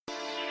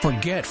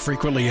Forget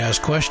frequently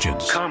asked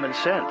questions. Common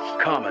sense,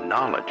 common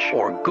knowledge,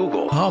 or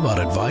Google. How about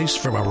advice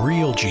from a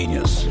real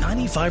genius?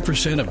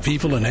 95% of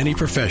people in any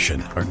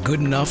profession are good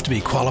enough to be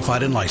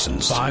qualified and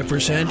licensed.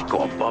 5%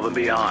 go above and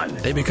beyond.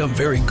 They become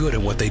very good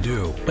at what they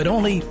do, but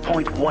only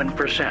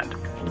 0.1%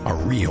 are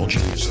real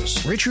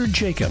geniuses. Richard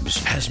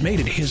Jacobs has made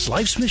it his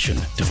life's mission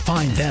to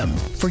find them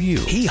for you.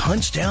 He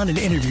hunts down and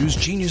interviews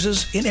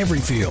geniuses in every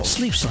field: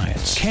 sleep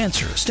science,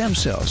 cancer, stem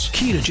cells,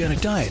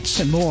 ketogenic diets,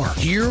 and more.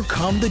 Here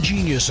come the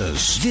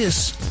geniuses.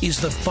 This is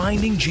the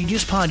Finding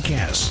Genius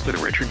Podcast with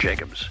Richard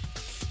Jacobs.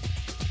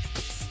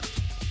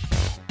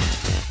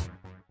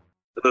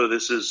 Hello,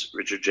 this is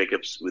Richard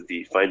Jacobs with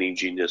the Finding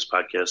Genius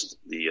Podcast,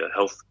 the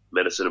Health,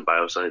 Medicine, and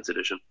Bioscience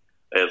edition.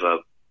 I have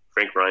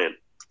Frank Ryan.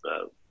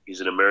 He's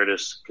an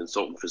emeritus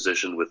consultant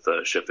physician with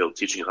Sheffield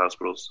Teaching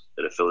Hospitals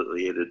and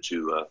affiliated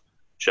to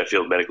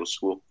Sheffield Medical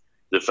School.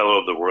 He's a fellow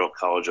of the Royal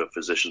College of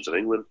Physicians of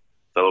England,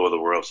 fellow of the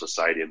Royal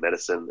Society of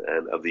Medicine,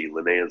 and of the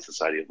Linnean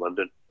Society of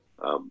London.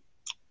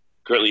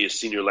 Currently a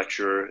senior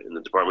lecturer in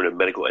the Department of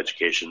Medical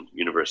Education,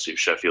 University of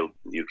Sheffield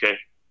in the UK.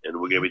 And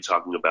we're going to be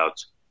talking about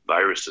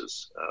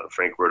viruses.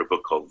 Frank wrote a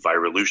book called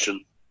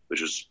Evolutionary,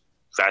 which is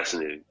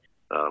fascinating.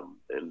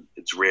 And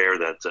it's rare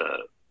that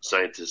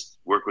scientists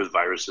work with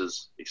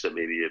viruses, except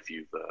maybe if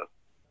you've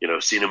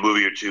seen a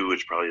movie or two,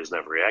 which probably is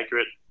not very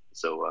accurate.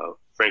 So,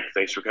 Frank,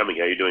 thanks for coming.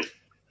 How are you doing?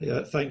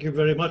 Yeah, thank you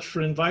very much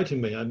for inviting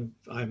me.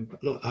 I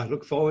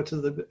look forward to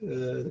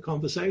the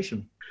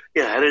conversation.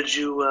 Yeah, how did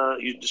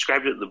you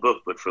described it in the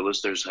book, but for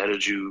listeners, how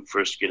did you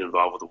first get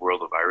involved with the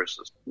world of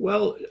viruses?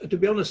 Well, to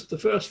be honest, the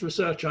first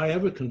research I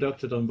ever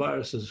conducted on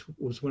viruses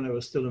was when I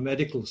was still a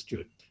medical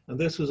student. And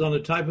this was on a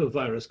type of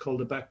virus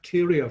called a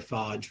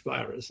bacteriophage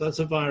virus. That's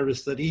a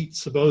virus that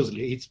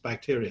supposedly eats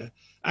bacteria.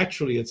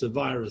 Actually, it's a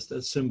virus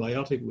that's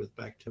symbiotic with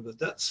bacteria.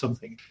 That's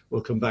something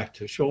we'll come back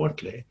to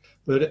shortly.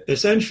 But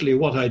essentially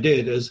what I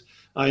did is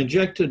I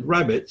injected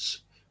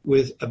rabbits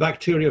with a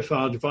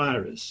bacteriophage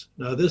virus.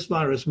 Now, this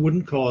virus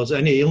wouldn't cause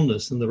any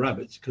illness in the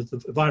rabbits because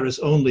the virus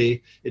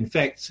only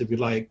infects, if you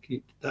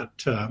like that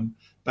term,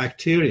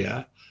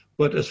 bacteria.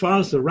 But as far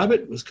as the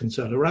rabbit was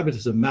concerned, a rabbit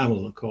is a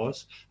mammal, of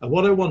course, and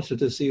what I wanted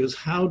to see was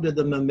how did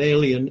the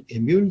mammalian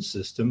immune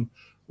system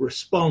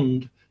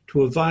respond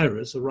to a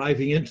virus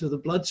arriving into the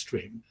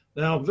bloodstream.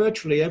 Now,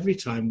 virtually every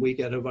time we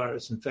get a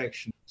virus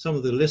infection, some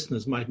of the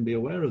listeners mightn't be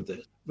aware of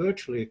this,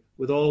 virtually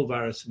with all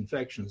virus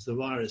infections, the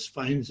virus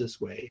finds its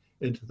way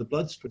into the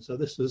bloodstream. So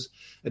this was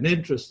an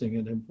interesting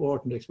and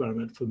important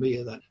experiment for me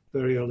at that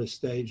very early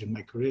stage in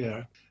my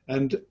career.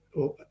 And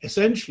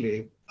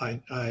essentially,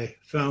 I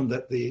found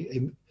that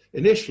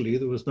initially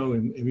there was no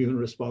immune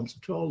response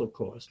at all, of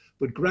course,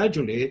 but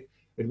gradually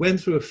it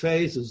went through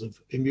phases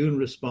of immune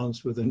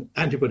response with an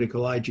antibody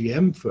called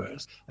IgM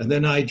first, and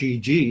then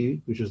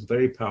IgG, which is a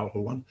very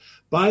powerful one.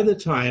 By the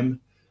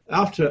time,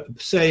 after,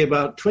 say,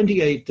 about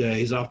 28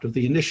 days after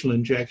the initial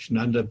injection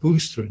and a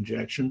booster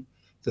injection,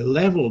 the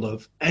level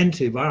of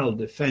antiviral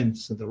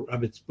defense in the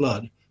rabbit's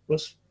blood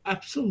was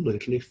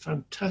absolutely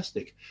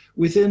fantastic.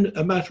 Within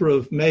a matter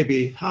of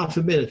maybe half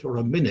a minute or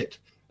a minute,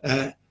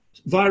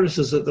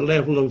 viruses at the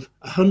level of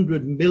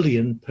 100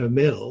 million per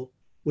mil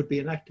would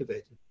be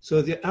inactivated.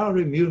 So our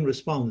immune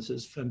response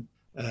is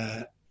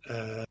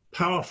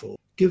powerful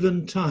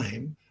given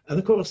time. And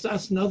of course,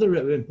 that's another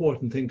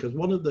important thing, because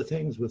one of the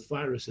things with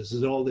viruses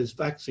is all this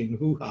vaccine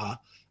hoo-ha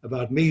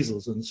about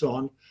measles and so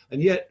on.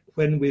 And yet,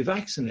 when we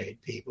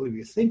vaccinate people, if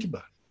you think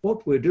about it,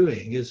 what we're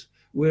doing is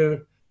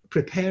we're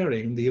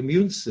preparing the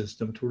immune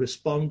system to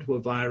respond to a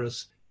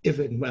virus if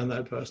and when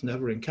that person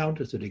ever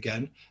encounters it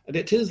again. And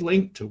it is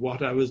linked to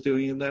what I was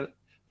doing in that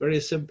very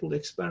simple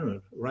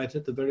experiment right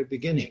at the very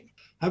beginning.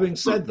 Having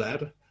said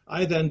that,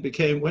 I then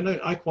became, when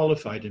I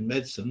qualified in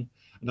medicine,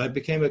 and I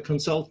became a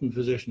consultant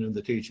physician in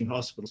the teaching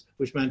hospitals,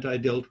 which meant I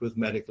dealt with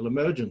medical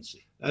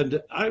emergency.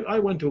 And I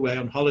went away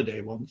on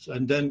holiday once,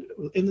 and then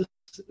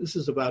this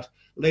is about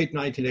late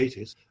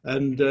 1980s.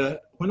 And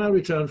when I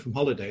returned from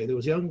holiday, there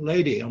was a young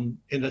lady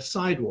in a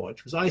side ward.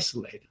 She was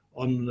isolated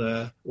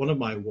on one of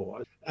my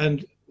wards.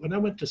 And when I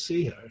went to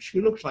see her, she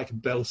looked like a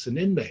Belsen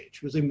inmate.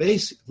 She was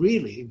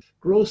really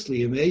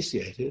grossly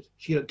emaciated.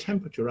 She had a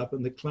temperature up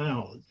in the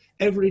clouds.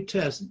 Every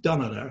test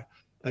done on her,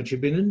 and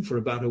she'd been in for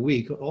about a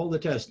week, all the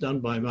tests done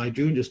by my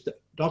junior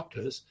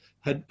doctors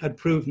had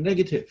proved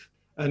negative.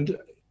 And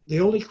the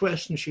only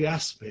question she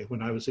asked me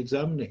when I was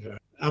examining her,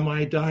 am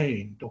I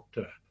dying,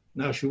 doctor?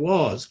 Now, she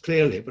was,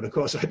 clearly, but of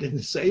course I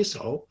didn't say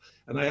so.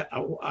 And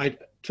I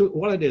took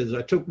one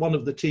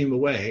of the team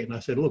away, and I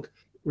said, look,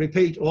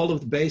 repeat all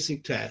of the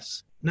basic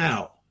tests.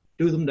 Now,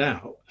 do them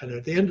now. And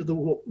at the end of the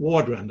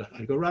ward round,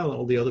 I go around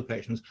all the other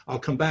patients. I'll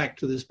come back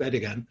to this bed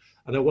again,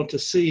 and I want to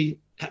see,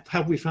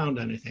 have we found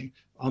anything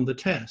on the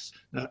test?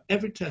 Now,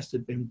 every test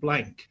had been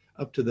blank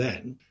up to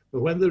then,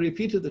 but when they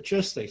repeated the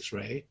chest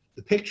X-ray,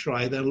 the picture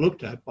I then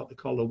looked at, what they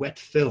call a wet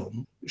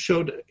film,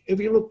 showed if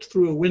you looked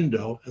through a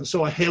window and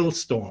saw a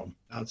hailstorm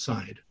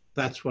outside,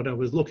 that's what I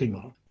was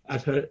looking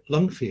at her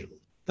lung field.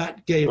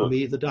 That gave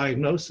me the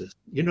diagnosis.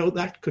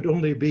 That could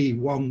only be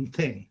one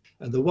thing.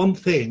 And the one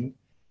thing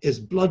is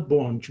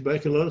blood-borne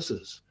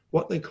tuberculosis,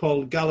 what they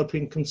call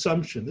galloping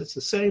consumption. It's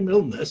the same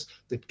illness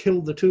that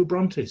killed the two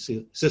Bronte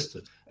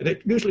sisters, and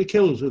it usually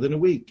kills within a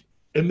week.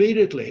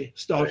 Immediately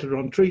started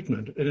on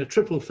treatment, in a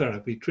triple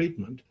therapy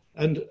treatment,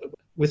 and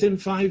within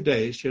 5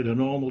 days she had a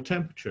normal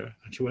temperature,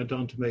 and she went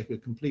on to make a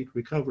complete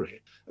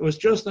recovery. It was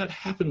just that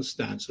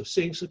happenstance of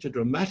seeing such a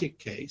dramatic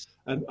case.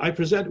 And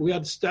we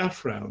had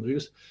staff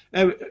rounds.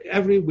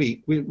 Every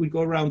week we'd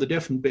go around the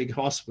different big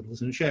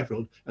hospitals in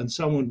Sheffield, and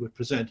someone would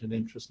present an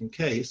interesting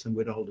case, and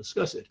we'd all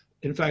discuss it.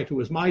 In fact, it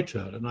was my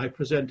turn, and I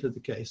presented the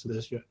case of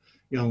this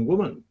young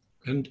woman.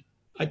 And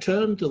I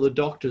turned to the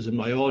doctors in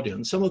my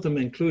audience. Some of them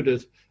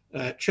included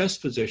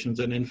chest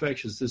physicians and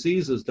infectious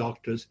diseases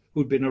doctors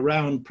who'd been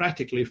around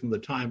practically from the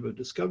time of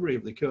discovery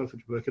of the cure for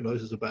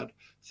tuberculosis about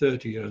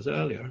 30 years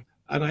earlier.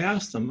 And I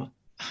asked them,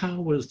 how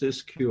was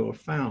this cure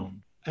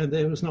found? And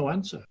there was no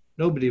answer.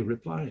 Nobody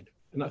replied.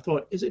 And I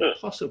thought, is it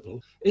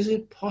possible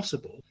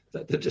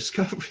that the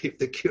discovery of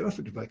the cure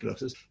for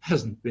tuberculosis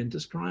hasn't been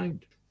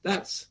described?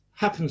 That's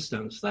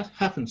happenstance. That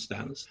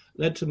happenstance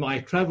led to my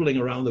traveling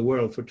around the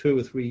world for 2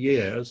 or 3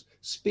 years,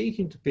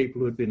 speaking to people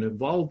who had been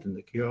involved in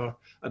the cure.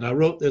 And I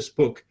wrote this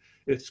book.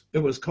 It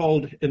was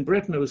called, in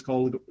Britain, it was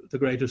called The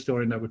Greatest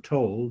Story Never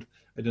Told.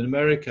 And in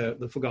America,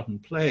 The Forgotten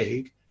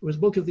Plague. It was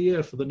Book of the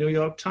Year for the New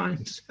York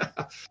Times.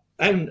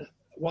 And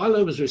while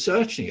I was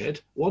researching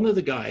it, one of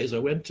the guys I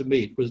went to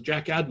meet was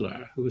Jack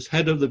Adler, who was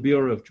head of the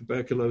Bureau of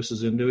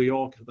Tuberculosis in New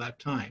York at that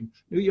time.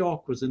 New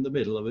York was in the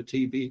middle of a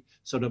TB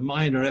sort of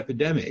minor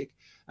epidemic,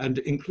 and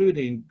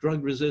including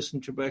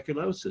drug-resistant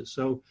tuberculosis.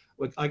 So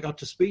I got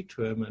to speak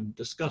to him and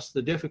discuss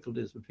the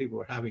difficulties that people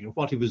were having and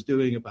what he was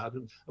doing about it.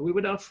 And we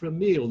went out for a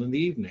meal in the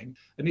evening,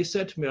 and he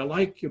said to me, I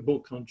like your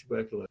book on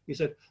tuberculosis. He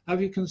said,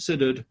 have you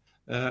considered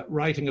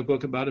writing a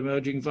book about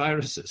emerging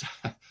viruses?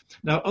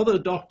 Now, other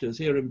doctors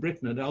here in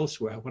Britain and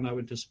elsewhere, when I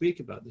went to speak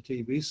about the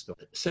TB stuff,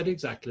 said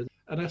exactly,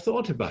 and I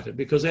thought about it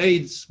because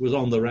AIDS was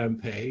on the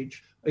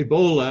rampage,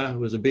 Ebola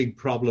was a big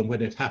problem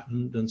when it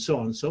happened, and so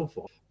on and so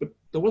forth. But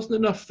there wasn't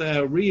enough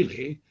there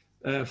really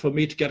for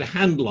me to get a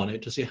handle on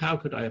it to see how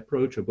could I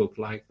approach a book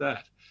like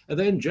that. And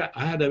then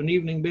I had an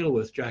evening meal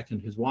with Jack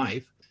and his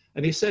wife,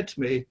 and he said to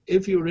me,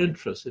 if you're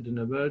interested in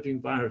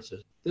emerging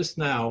viruses, this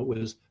now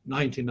was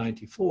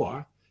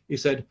 1994, he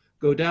said,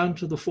 go down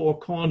to the Four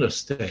Corners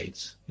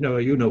states,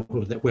 you know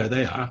where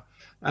they are,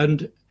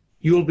 and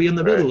you'll be in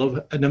the middle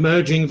of an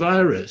emerging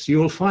virus. You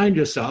will find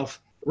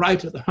yourself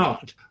right at the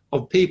heart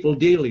of people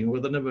dealing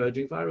with an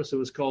emerging virus. It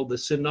was called the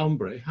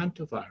Symbiont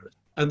hantavirus.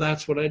 And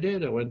that's what I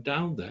did. I went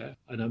down there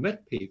and I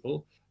met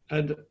people,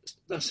 and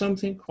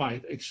something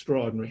quite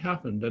extraordinary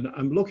happened. And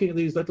I'm looking at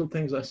these little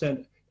things I've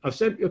sent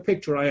you a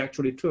picture I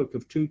actually took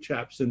of two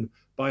chaps in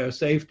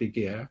biosafety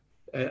gear.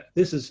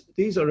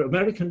 These are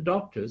American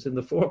doctors in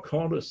the Four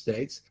Corners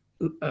states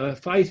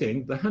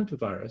fighting the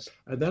hantavirus.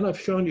 And then I've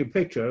shown you a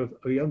picture of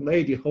a young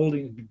lady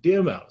holding a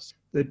deer mouse.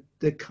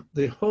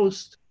 The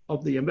host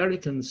of the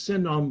American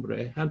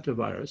Symbiont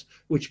hantavirus,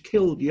 which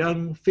killed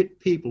young, fit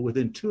people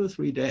within 2 or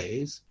 3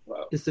 days,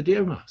 is the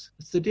deer mouse.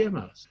 It's the deer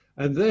mouse.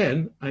 And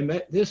then I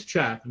met this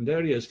chap, and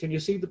there he is. Can you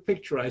see the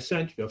picture I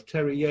sent you of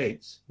Terry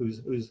Yates,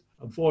 who's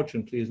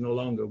unfortunately is no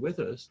longer with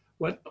us?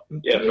 For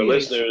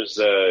listeners,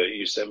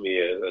 you sent me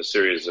a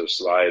series of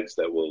slides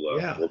that we'll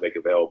make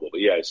available.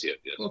 But I see it.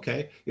 Yes.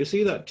 Okay, you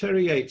see that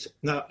Terry Yates.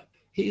 Now,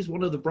 he's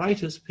one of the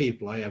brightest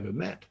people I ever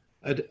met.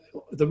 And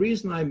the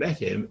reason I met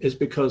him is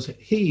because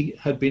he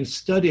had been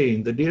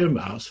studying the deer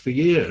mouse for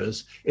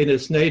years in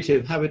its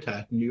native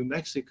habitat in New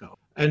Mexico.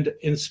 And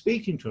in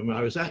speaking to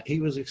him,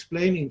 he was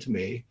explaining to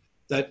me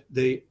that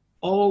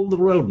all the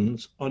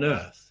rodents on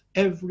Earth,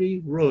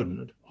 every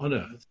rodent on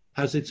Earth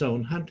has its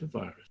own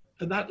hantavirus.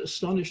 And that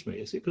astonished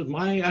me, because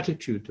my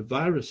attitude to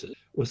viruses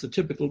was the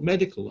typical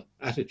medical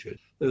attitude.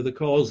 They're the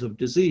cause of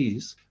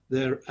disease.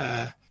 They're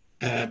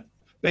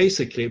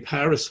basically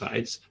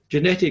parasites.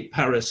 Genetic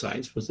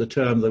parasites was the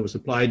term that was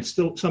applied.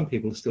 Still, some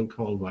people still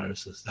call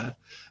viruses that.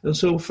 And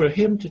so for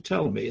him to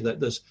tell me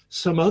that there's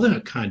some other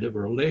kind of a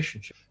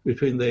relationship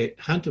between the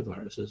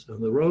hantaviruses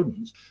and the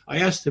rodents, I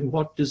asked him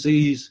what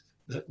disease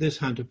that this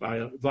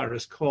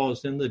hantavirus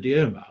caused in the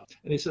deer mouse.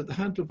 And he said the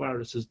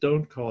hantaviruses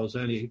don't cause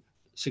any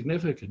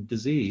significant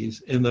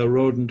disease in the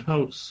rodent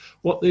hosts.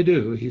 What they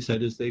do, he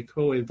said, is they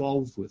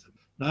co-evolve with them.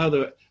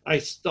 Now, I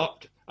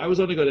stopped. I was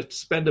only going to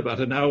spend about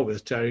an hour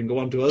with Terry and go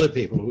on to other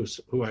people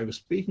who I was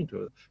speaking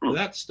to. But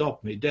that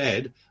stopped me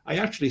dead. I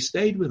actually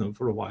stayed with him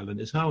for a while in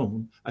his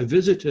home. I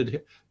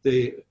visited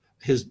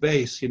his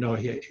base.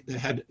 They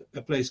had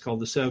a place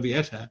called the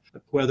Servietta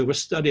where they were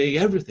studying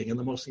everything in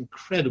the most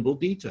incredible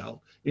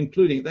detail,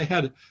 including they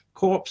had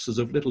corpses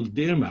of little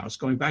deer mouse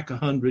going back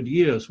 100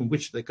 years from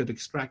which they could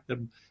extract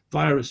the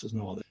viruses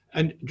and all that.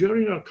 And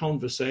during our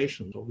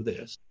conversations over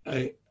this,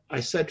 I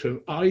said to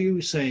him, are you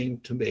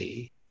saying to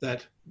me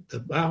that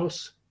the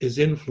mouse is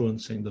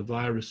influencing the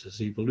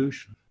virus's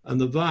evolution and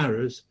the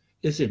virus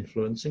is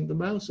influencing the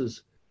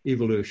mouse's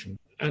evolution?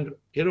 And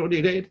you know what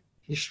he did?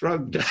 He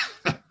shrugged.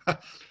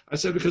 I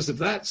said, because if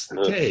that's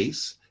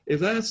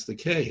the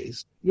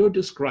case, you're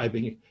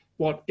describing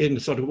what in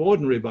sort of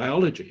ordinary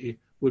biology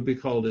would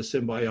be called a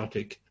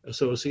symbiotic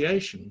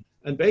association.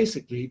 And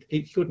basically,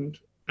 he couldn't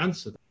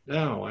answer that.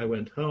 Now I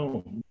went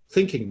home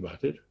thinking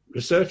about it,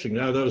 researching.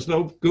 Now, there was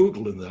no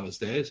Google in those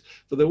days,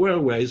 but there were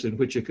ways in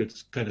which you could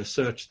kind of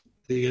search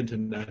the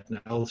internet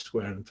and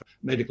elsewhere and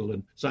medical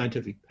and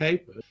scientific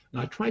papers.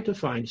 And I tried to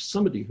find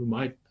somebody who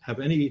might have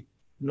any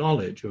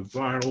knowledge of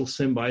viral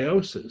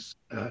symbiosis.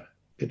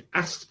 It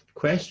asked a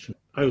question.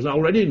 I was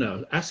already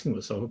now asking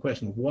myself a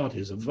question, what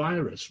is a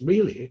virus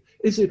really?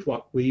 Is it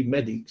what we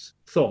medics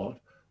thought,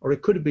 or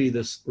it could be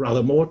this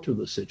rather more to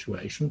the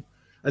situation?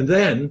 And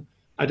then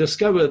I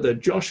discovered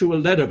that Joshua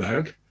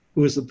Lederberg,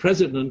 who is the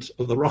president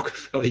of the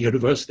Rockefeller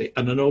University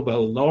and a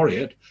Nobel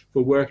laureate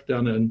for work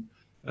done in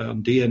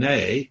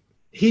DNA,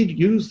 he'd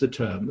used the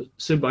term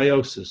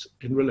symbiosis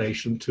in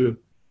relation to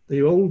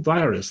the old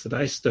virus that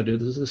I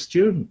studied as a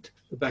student,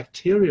 the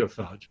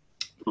bacteriophage.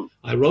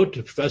 I wrote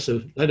to Professor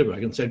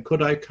Lederberg and said,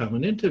 could I come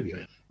and interview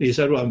him? And he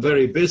said, well, I'm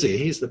very busy.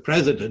 He's the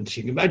president.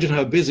 You can imagine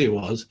how busy he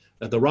was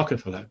at the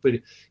Rockefeller. But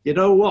you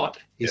know what?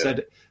 He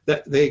said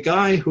that the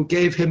guy who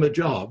gave him a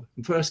job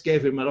and first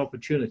gave him an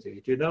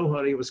opportunity, do you know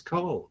what he was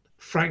called?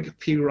 Frank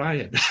P.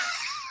 Ryan.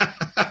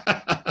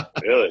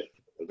 Really?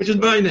 Which is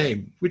my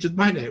name.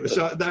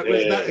 So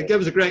that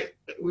gave us a great,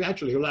 we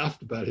actually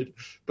laughed about it,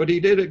 but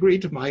he did agree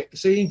to my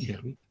seeing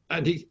him.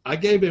 And I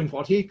gave him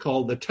what he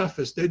called the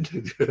toughest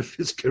interview of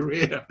his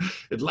career.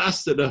 It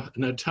lasted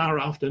an entire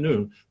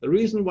afternoon. The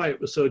reason why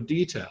it was so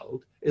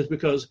detailed is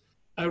because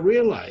I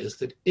realized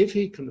that if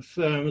he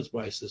confirms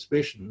my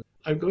suspicion,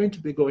 I'm going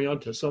to be going on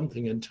to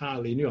something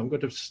entirely new. I'm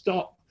going to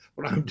stop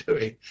what I'm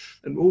doing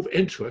and move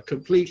into a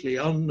completely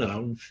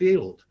unknown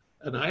field.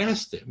 And I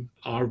asked him,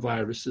 are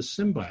viruses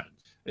symbionts?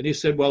 And he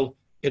said, well,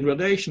 in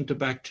relation to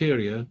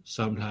bacteria,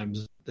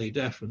 sometimes they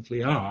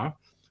definitely are.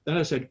 Then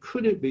I said,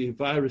 could it be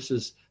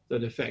viruses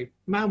that affect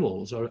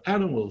mammals or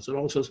animals and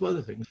all sorts of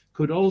other things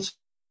could also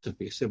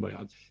be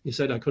symbionts? He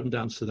said, I couldn't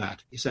answer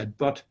that. He said,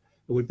 but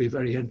it would be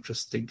very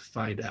interesting to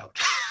find out.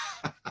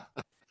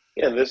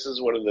 Yeah, and this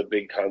is one of the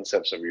big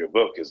concepts of your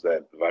book, is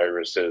that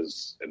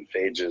viruses and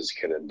phages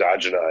can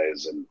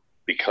endogenize and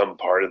become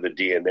part of the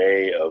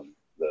DNA of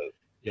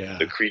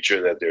the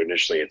creature that they're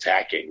initially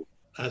attacking.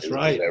 That's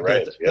right. Is that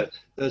right?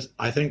 Yeah.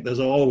 I think there's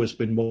always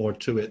been more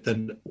to it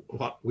than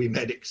what we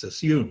medics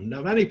assume.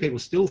 Now, many people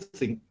still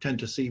tend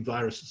to see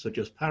viruses such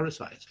as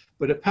parasites,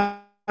 but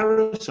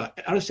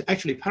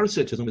actually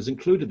parasitism is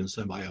included in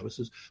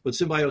symbiosis, but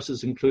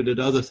symbiosis included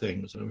other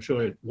things. And I'm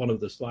sure one of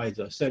the slides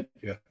I sent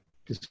you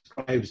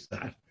describes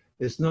that.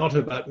 It's not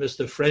about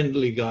Mr.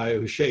 Friendly guy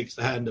who shakes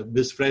the hand of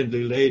Miss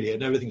Friendly lady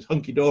and everything's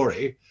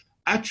hunky-dory.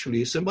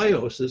 Actually,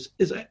 symbiosis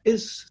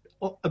is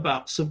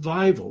about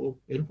survival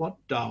in what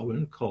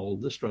Darwin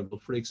called the struggle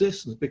for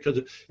existence. Because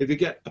if you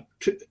get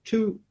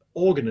two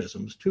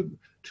organisms,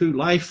 two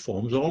life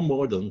forms, or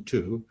more than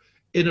two,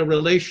 in a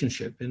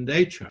relationship in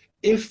nature,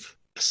 if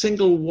a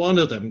single one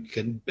of them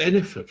can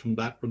benefit from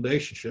that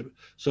relationship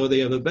so they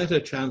have a better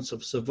chance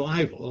of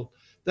survival,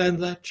 then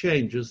that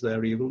changes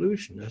their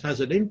evolution. It has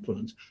an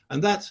influence.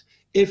 And that's,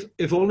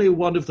 if only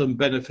one of them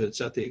benefits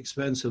at the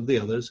expense of the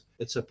others,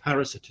 it's a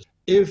parasitism.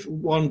 If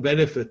one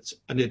benefits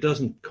and it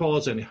doesn't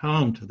cause any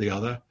harm to the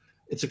other,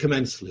 it's a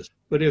commensalism.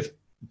 But if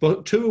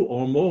two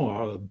or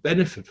more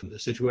benefit from the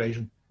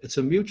situation, it's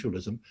a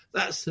mutualism.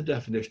 That's the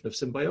definition of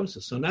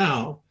symbiosis. So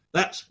now,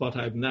 that's what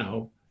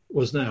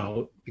was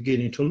now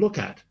beginning to look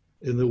at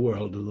in the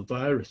world of the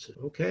viruses.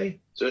 Okay?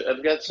 So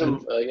I've got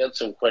some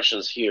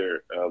questions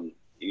here.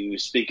 You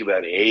speak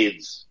about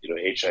AIDS,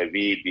 HIV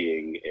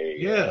being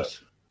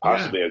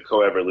possibly a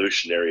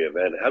co-evolutionary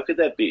event. How could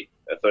that be?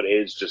 I thought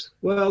AIDS just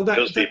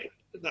kills people.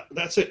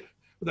 That's it.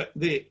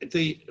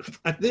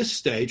 At this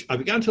stage, I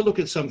began to look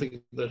at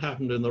something that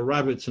happened in the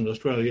rabbits in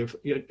Australia.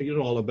 You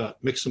know all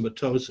about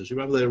myxomatosis. You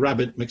remember the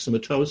rabbit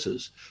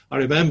myxomatosis? I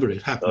remember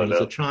it happened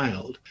as a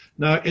child.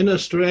 Now, in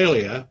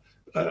Australia,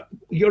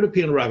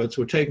 European rabbits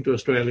were taken to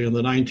Australia in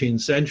the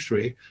 19th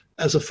century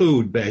as a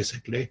food,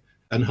 basically,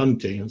 and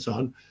hunting and so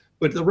on.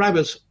 But the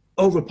rabbits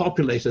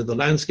overpopulated the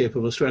landscape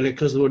of Australia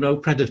because there were no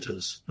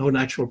predators, no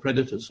natural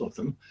predators of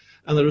them.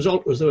 And the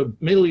result was there were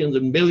millions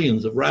and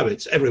millions of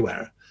rabbits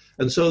everywhere.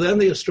 And so then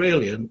the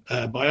Australian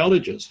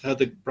biologists had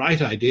the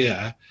bright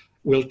idea,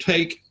 we'll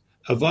take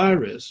a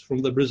virus from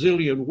the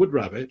Brazilian wood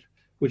rabbit,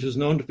 which is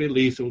known to be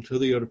lethal to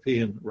the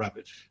European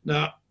rabbit.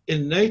 Now,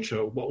 in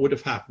nature, what would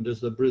have happened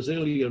is the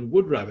Brazilian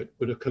wood rabbit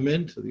would have come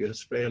into the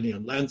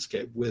Australian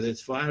landscape with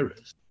its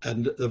virus.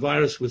 And the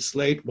virus would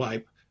slate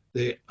wipe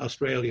the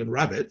Australian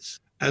rabbits,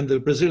 and the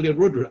Brazilian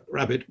wood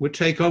rabbit would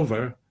take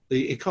over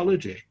the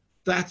ecology.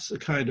 That's a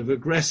kind of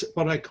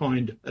what I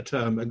coined a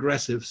term,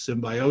 aggressive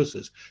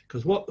symbiosis,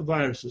 because what the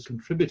virus is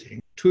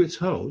contributing to its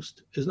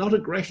host is not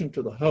aggression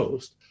to the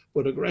host,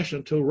 but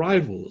aggression to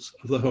rivals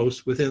of the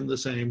host within the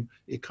same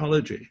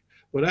ecology.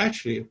 But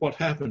actually what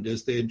happened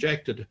is they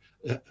injected,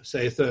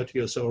 say, 30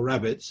 or so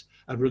rabbits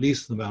and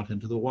released them out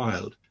into the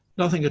wild.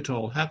 Nothing at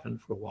all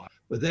happened for a while.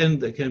 But then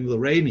there came the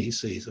rainy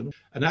season,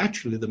 and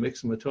actually the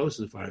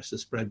myxomatosis virus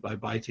is spread by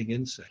biting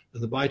insects.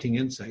 And the biting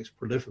insects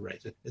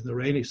proliferated in the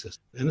rainy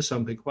season. Then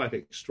something quite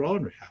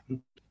extraordinary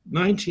happened.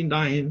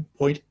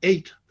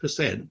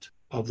 99.8%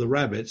 of the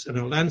rabbits in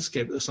a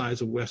landscape the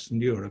size of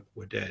Western Europe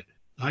were dead.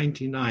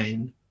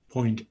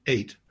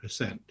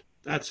 99.8%.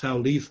 That's how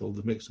lethal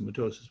the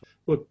myxomatosis was.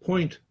 But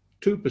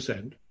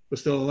 0.2% were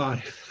still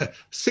alive.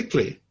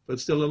 Sickly, but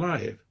still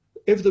alive.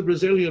 If the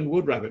Brazilian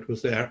wood rabbit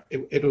was there,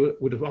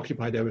 it would have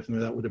occupied everything.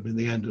 That would have been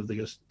the end of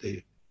the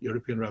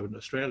European rabbit in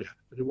Australia.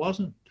 But it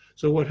wasn't.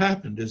 So what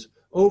happened is,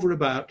 over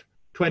about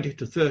 20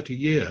 to 30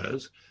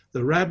 years,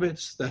 the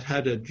rabbits that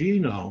had a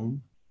genome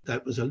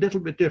that was a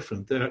little bit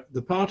different,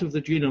 the part of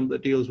the genome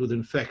that deals with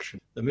infection,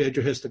 the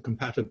major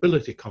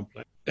histocompatibility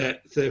complex,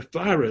 the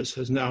virus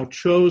has now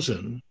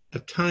chosen a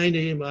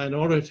tiny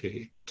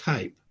minority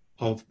type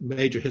of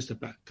major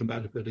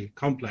histocompatibility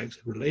complex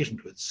in relation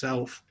to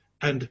itself,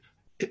 and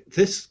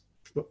this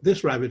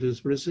rabbit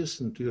is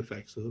resistant to the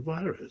effects of the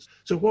virus.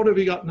 So what have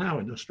we got now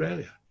in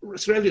Australia?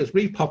 Australia is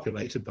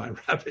repopulated by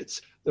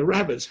rabbits. The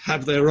rabbits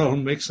have their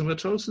own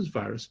myxomatosis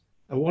virus.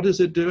 And what is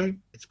it doing?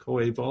 It's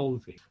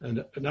co-evolving.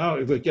 And now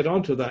if we get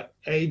onto that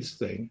AIDS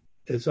thing,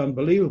 it's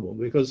unbelievable,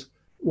 because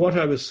what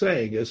I was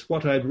saying is,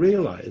 what I'd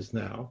realized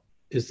now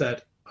is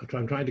that,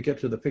 I'm trying to get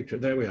to the picture.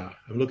 There we are.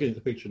 I'm looking at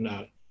the picture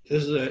now.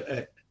 This is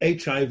a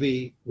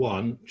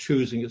HIV-1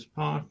 choosing its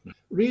partner.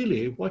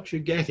 Really, what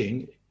you're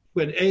getting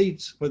when the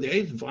AIDS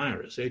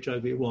virus,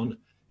 HIV-1,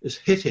 is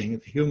hitting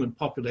the human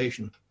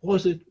population,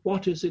 what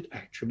is it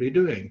actually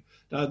doing?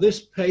 Now,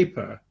 this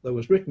paper that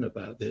was written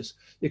about this,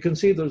 you can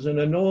see there's an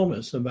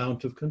enormous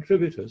amount of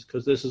contributors,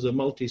 because this is a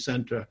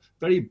multi-center,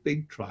 very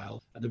big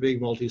trial, and a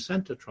big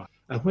multi-center trial.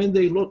 And when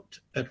they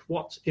looked at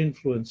what's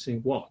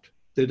influencing what,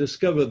 they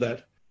discovered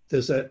that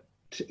there's a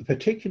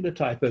particular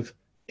type of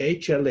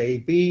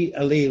HLA-B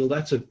allele,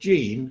 that's a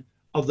gene,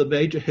 of the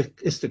major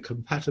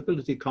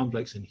histocompatibility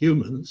complex in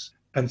humans,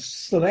 and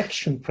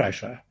selection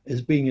pressure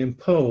is being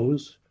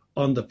imposed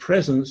on the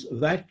presence of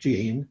that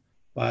gene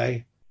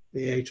by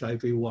the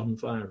HIV-1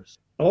 virus.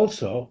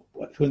 Also,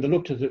 when they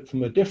looked at it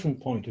from a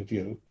different point of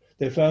view,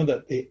 they found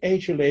that the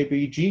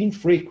HLA-B gene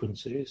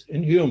frequencies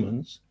in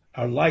humans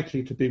are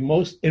likely to be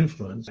most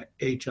influenced by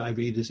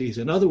HIV disease.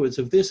 In other words,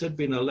 if this had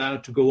been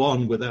allowed to go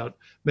on without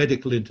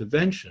medical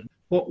intervention,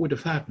 what would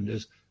have happened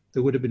is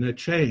there would have been a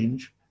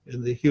change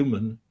in the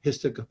human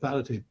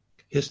histocompatibility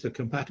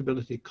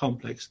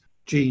complex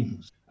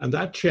genes. And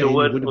that change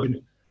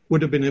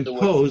would have been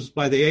imposed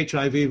by the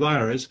HIV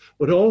virus,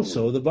 but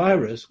also the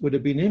virus would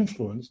have been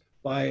influenced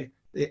by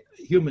the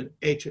human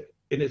in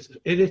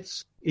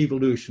its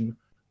evolution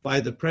by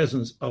the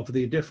presence of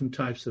the different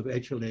types of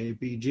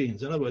HLA-B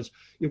genes. In other words,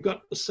 you've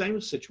got the same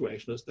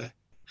situation as the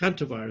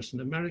hantavirus in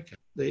America.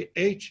 The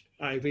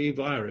HIV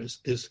virus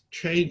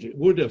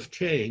would have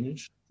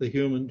changed the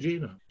human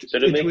genome. So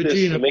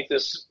to make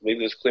this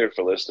clear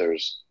for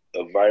listeners,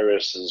 a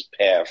virus's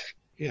path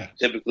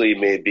typically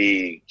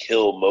may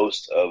kill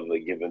most of a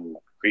given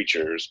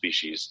creature or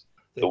species.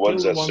 The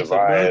ones that survive, that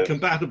weren't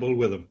compatible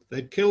with them.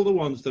 They'd kill the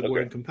ones that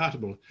weren't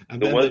compatible,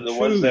 and the ones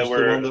that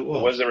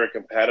were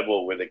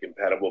compatible. Were they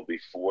compatible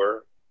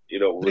before?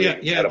 Were they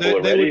compatible they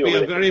already, would be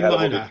or a very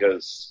minor,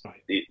 because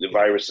the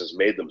virus has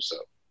made them so.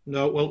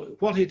 No, well,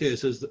 what it is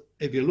that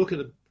if you look at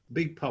a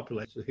big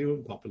population, the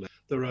human population,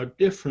 there are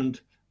different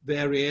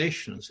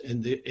variations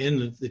in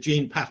the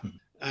gene pattern,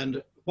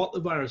 and what the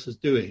virus is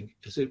doing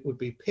is it would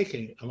be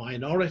picking a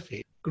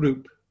minority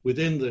group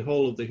within the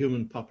whole of the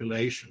human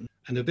population,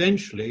 and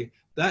eventually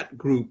that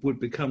group would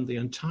become the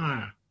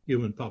entire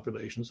human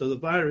population. So the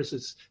virus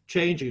is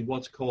changing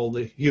what's called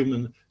the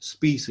human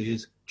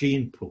species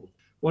gene pool.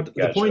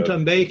 The point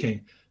I'm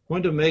making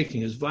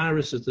is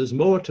viruses, there's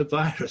more to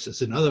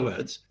viruses, in other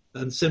words,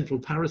 than simple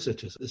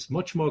parasitism. It's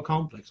much more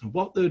complex. And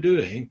what they're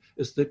doing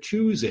is they're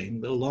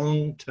choosing the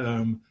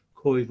long-term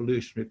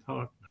co-evolutionary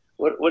partner.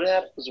 What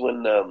happens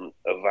when a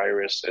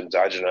virus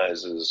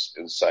endogenizes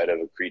inside of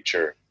a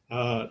creature?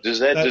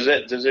 Does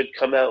it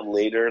come out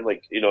later?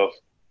 Like,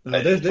 from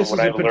what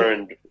I've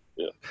learned.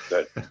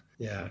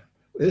 Yeah.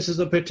 This is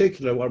a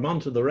particular one. I'm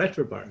onto the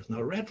retrovirus. Now,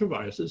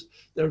 retroviruses,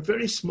 they're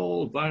very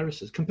small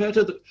viruses. Compared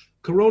to the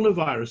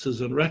coronaviruses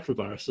and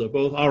retroviruses, are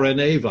both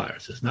RNA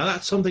viruses. Now,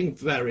 that's something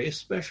very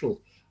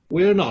special.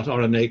 We're not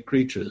RNA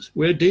creatures.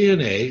 We're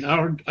DNA.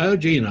 Our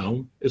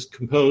genome is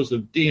composed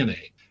of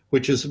DNA,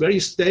 which is a very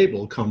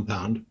stable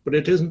compound, but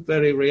it isn't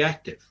very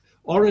reactive.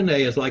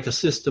 RNA is like a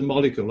sister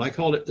molecule. I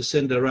call it the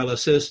Cinderella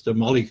sister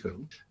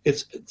molecule.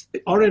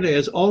 RNA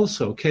is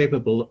also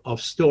capable of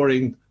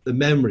storing the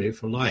memory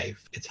for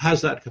life. It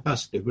has that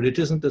capacity, but it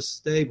isn't as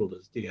stable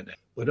as DNA.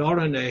 But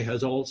RNA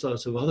has all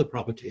sorts of other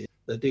properties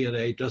that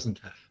DNA doesn't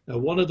have. Now,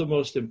 one of the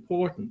most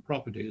important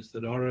properties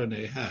that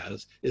RNA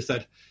has is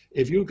that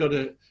if you've got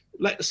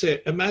let's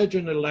say,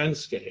 imagine a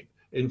landscape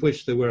in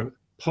which there were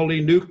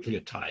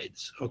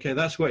polynucleotides. Okay,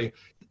 that's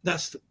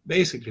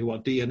basically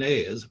what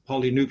DNA is, a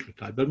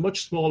polynucleotide, but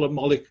much smaller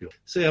molecule.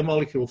 Say a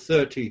molecule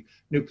 30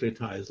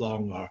 nucleotides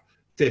long or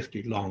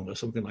 50 long or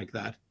something like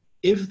that.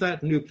 if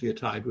that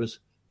nucleotide was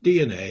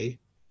DNA,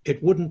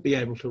 it wouldn't be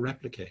able to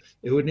replicate.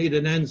 It would need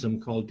an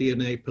enzyme called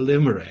DNA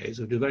polymerase,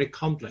 which is a very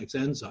complex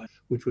enzyme,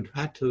 which would have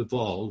had to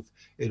evolve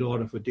in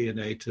order for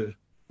DNA to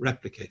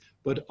replicate.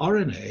 But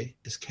RNA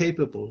is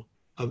capable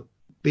of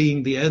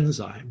being the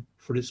enzyme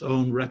for its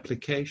own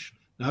replication.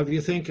 Now, if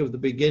you think of the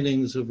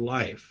beginnings of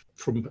life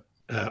from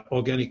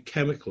organic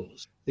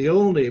chemicals, the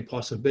only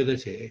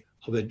possibility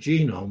of a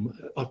genome,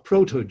 a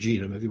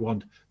protogenome, if you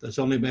want, that's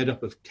only made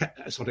up of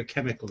a sort of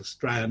chemical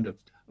strand of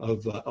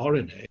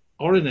RNA.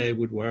 RNA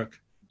would work,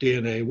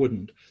 DNA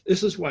wouldn't.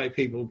 This is why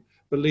people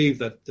believe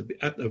that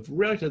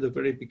right at the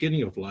very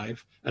beginning of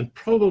life, and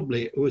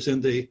probably it was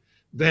in the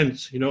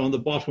vents, on the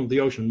bottom of the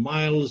ocean,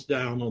 miles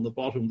down on the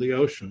bottom of the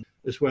ocean,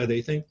 is where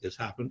they think this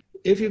happened.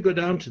 If you go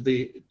down to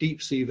the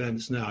deep sea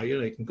vents now,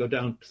 you can go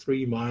down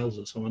 3 miles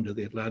or so under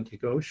the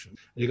Atlantic Ocean,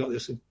 and you've got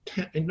this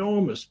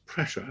enormous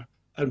pressure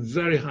and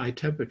very high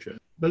temperature.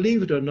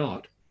 Believe it or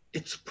not,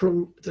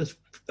 there's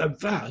a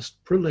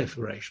vast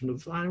proliferation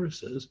of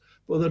viruses,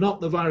 but they're not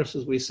the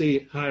viruses we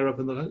see higher up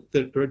in the.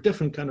 They're a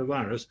different kind of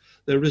virus.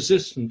 They're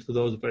resistant to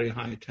those very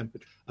high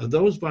temperatures, and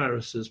those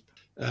viruses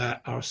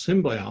are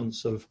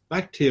symbionts of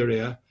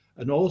bacteria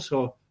and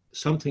also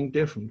something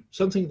different,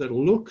 something that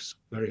looks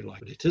very like,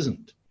 but it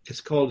isn't.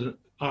 It's called an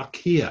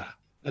archaea,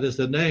 and as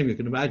the name, you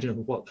can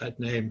imagine what that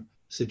name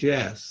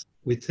suggests.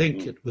 We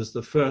think it was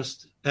the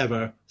first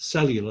ever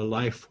cellular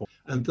life form,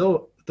 and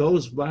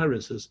those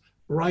viruses,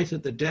 right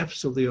at the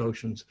depths of the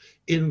oceans,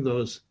 in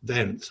those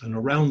vents and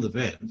around the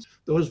vents,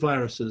 those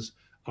viruses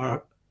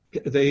are,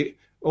 the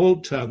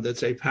old term that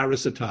say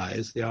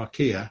parasitize the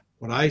archaea.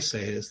 What I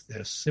say is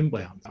they're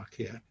symbiont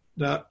archaea.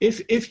 Now,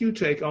 if you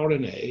take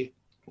RNA,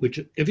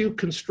 if you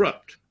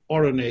construct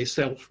RNA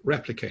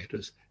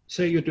self-replicators,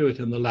 say you do it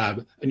in the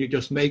lab and you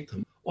just make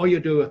them, or you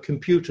do a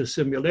computer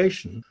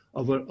simulation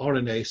of an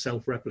RNA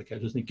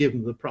self-replicators and you give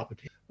them the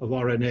property of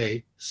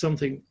RNA,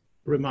 something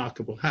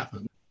remarkable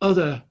happens.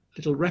 Other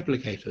little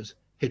replicators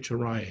hitch a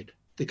ride.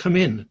 They come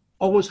in,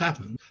 always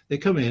happens, they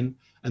come in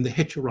and they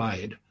hitch a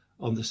ride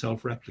on the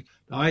self-replicator.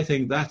 Now, I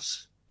think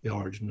that's the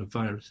origin of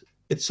viruses.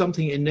 It's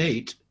something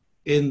innate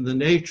in the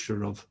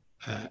nature of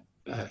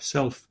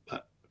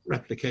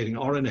self-replicating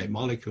RNA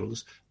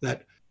molecules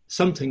that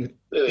something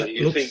that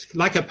looks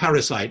like a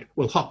parasite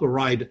will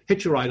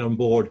hitch a ride on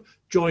board,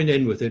 join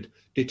in with it,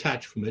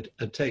 detach from it,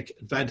 and take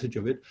advantage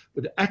of it.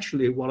 But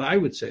actually, what I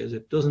would say is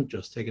it doesn't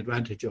just take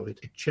advantage of it,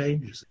 it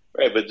changes it.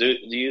 Right, but do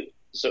you,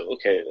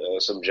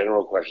 some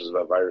general questions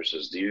about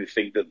viruses. Do you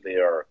think that they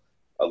are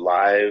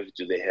alive?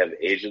 Do they have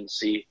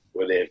agency?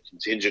 Or they have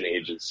contingent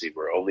agency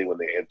where only when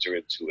they enter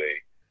into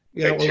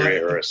a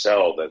bacteria or a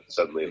cell that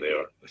suddenly they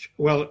are?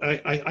 Well,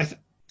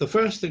 the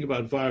first thing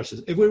about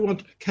viruses,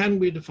 can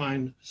we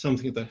define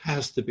something that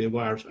has to be a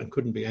virus and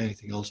couldn't be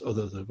anything else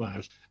other than a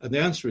virus? And the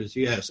answer is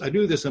yes. I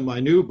do this in my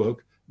new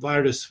book,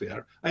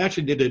 Virusphere. I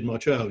actually did it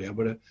much earlier,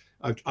 but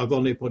I've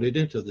only put it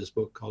into this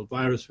book called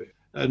Virusphere.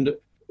 And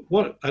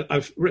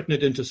I've written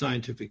it into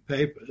scientific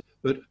papers,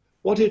 but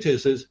what it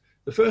is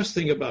the first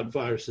thing about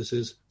viruses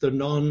is they're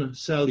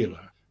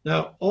non-cellular.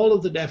 Now, all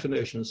of the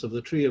definitions of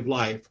the tree of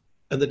life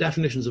and the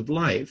definitions of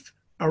life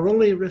are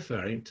only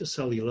referring to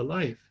cellular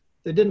life.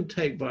 They didn't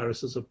take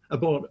viruses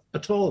aboard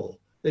at all.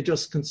 They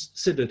just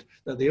considered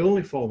that the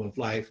only form of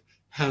life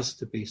has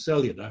to be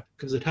cellular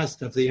because it has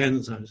to have the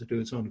enzymes to do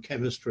its own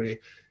chemistry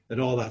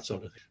and all that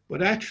sort of thing.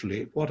 But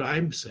actually, what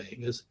I'm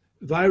saying is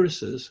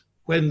viruses,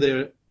 when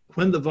the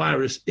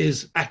virus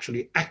is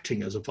actually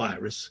acting as a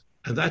virus,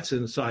 and that's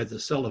inside the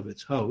cell of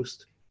its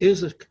host,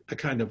 is a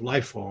kind of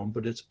life form,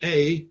 but is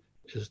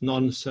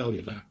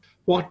non-cellular.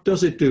 What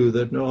does it do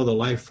that no other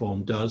life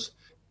form does?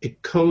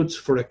 It codes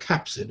for a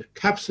capsid.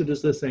 Capsid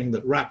is the thing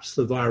that wraps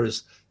the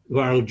viral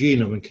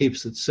genome and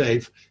keeps it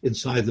safe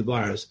inside the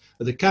virus.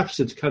 And the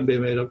capsids can be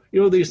made of,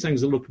 these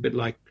things that look a bit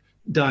like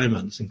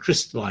diamonds and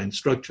crystalline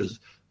structures,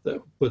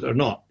 but are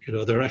not.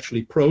 They're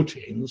actually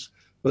proteins.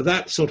 But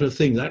that sort of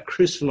thing, that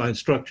crystalline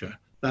structure,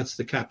 that's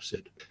the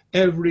capsid.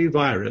 Every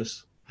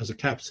virus has a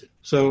capsid.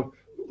 So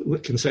we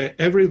can say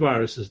every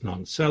virus is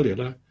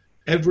non-cellular.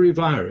 Every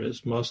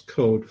virus must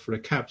code for a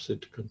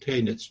capsid to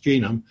contain its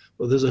genome,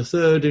 but there's a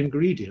third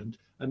ingredient.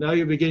 And now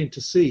you're beginning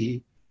to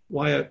see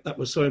why that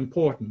was so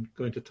important,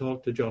 going to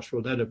talk to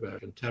Joshua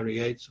Lederberg and Terry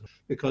Yates,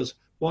 because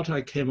what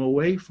I came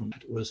away from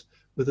it was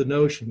with the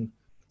notion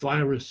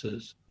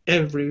viruses,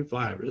 every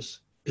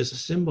virus is a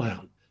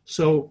symbiont.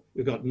 So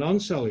we've got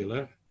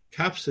non-cellular,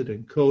 capsid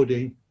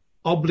encoding,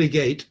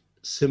 obligate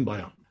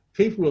symbiont.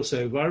 People will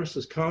say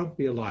viruses can't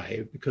be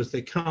alive because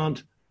they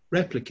can't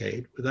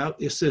replicate without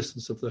the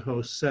assistance of the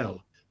host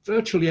cell.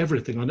 Virtually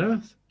everything on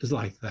Earth is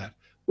like that.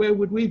 Where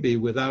would we be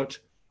without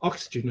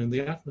oxygen in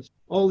the atmosphere?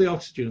 All the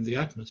oxygen in the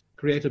atmosphere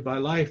created by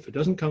life. It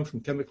doesn't come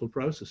from chemical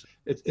processes.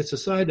 It's a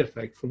side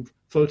effect from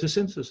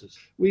photosynthesis.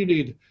 We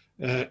need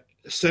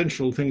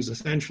essential things,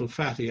 essential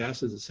fatty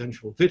acids,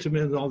 essential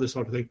vitamins, all this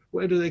sort of thing.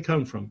 Where do they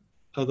come from?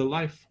 Other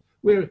life.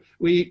 We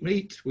eat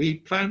meat, we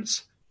eat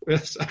plants.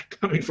 Where's that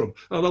coming from?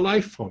 Other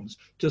life forms.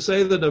 To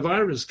say that a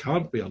virus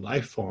can't be a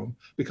life form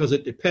because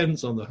it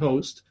depends on the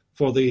host,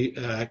 for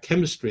the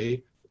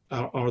chemistry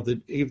or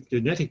the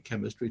genetic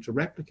chemistry to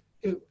replicate.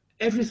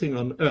 Everything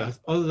on Earth,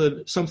 other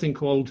than something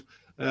called,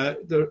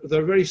 they're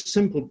very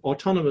simple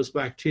autonomous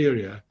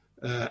bacteria,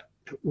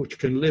 which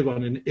can live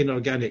on an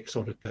inorganic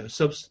sort of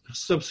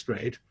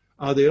substrate,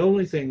 are the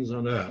only things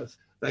on Earth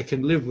that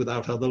can live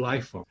without other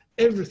life forms.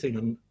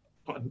 Everything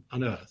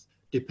on Earth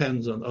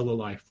depends on other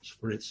life forms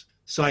for its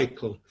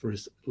cycle, for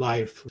its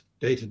life,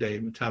 day-to-day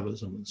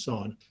metabolism, and so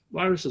on.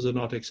 Viruses are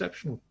not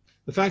exceptional.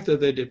 The fact that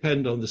they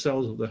depend on the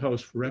cells of the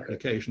host for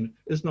replication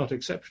is not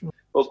exceptional.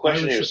 Well,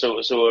 question here. So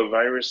are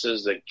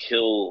viruses that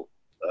kill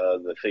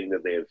the thing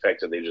that they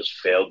infected, they just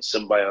failed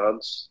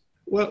symbionts?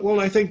 Well,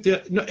 I think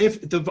that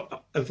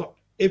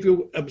if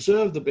you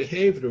observe the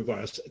behavior of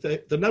viruses,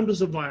 the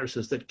numbers of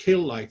viruses that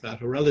kill like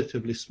that are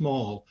relatively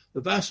small.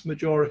 The vast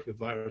majority of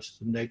viruses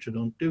in nature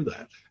don't do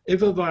that.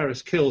 If a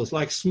virus kills,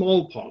 like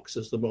smallpox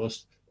is the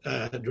most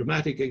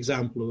dramatic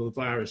example of a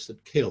virus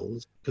that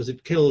kills, because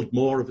it killed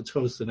more of its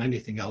host than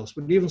anything else,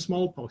 but even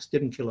smallpox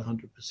didn't kill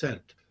 100%.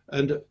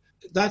 And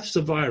that's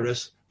the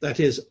virus that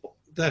is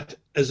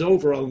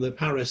over on the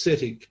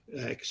parasitic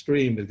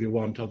extreme, if you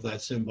want, of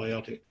that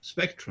symbiotic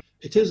spectrum.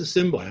 It is a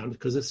symbiont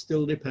because it's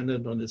still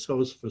dependent on its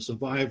host for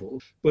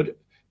survival. But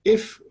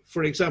if,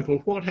 for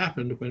example, what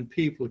happened when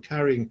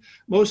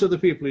most of the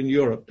people in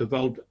Europe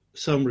developed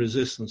some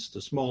resistance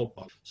to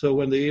smallpox. So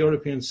when the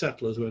European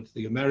settlers went to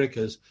the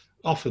Americas,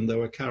 often they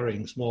were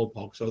carrying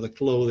smallpox or the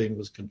clothing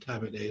was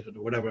contaminated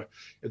or whatever.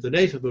 If the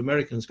Native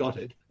Americans got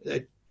it,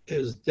 it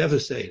is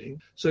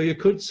devastating. So you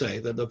could say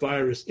that the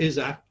virus is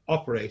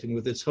operating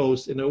with its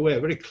host in a way,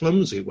 a very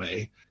clumsy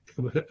way,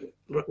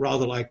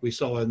 rather like we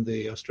saw in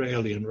the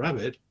Australian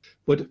rabbit.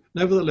 But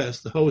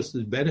nevertheless, the host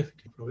is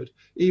benefiting from it.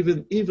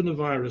 Even a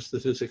virus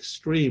that is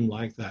extreme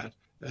like that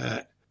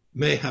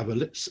may have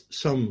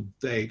some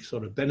vague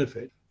sort of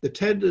benefit. The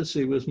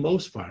tendency with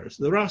most viruses,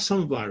 there are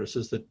some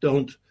viruses that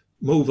don't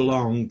move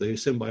along the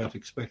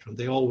symbiotic spectrum.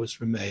 They always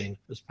remain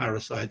as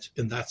parasites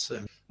in that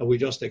sense. And we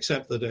just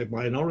accept that a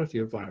minority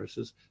of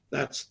viruses,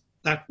 that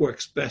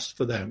works best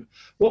for them.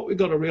 What we've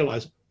got to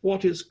realize,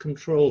 what is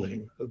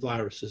controlling a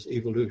virus's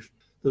evolution?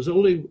 There's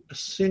only a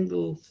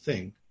single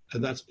thing,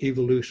 and that's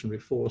evolutionary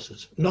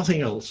forces.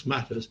 Nothing else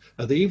matters.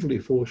 The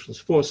evolutionary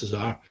forces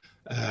are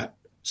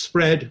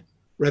spread,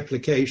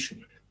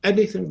 replication.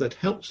 Anything that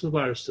helps the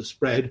virus to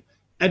spread,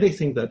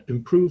 anything that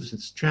improves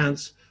its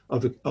chance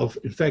of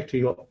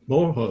infecting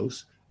more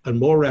hosts and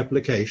more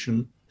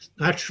replication,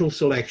 natural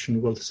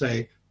selection will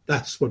say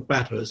that's what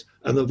matters,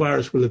 and the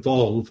virus will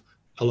evolve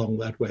along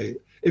that way.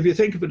 If you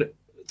think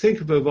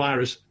of a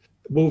virus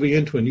moving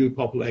into a new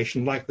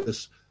population like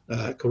this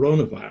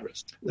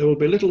coronavirus, there will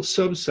be little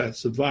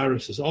subsets of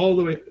viruses all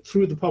the way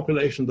through the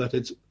population that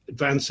it's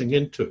advancing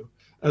into.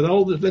 And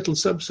all the little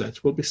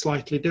subsets will be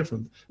slightly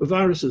different. The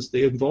viruses,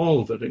 they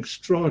evolve at an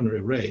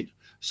extraordinary rate.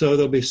 So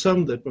there'll be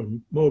some that are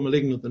more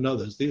malignant than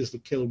others. These will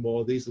kill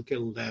more, these will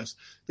kill less.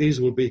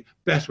 These will be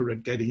better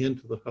at getting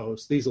into the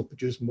host. These will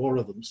produce more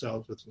of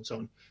themselves, and so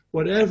on.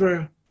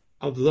 Whatever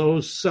of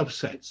those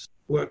subsets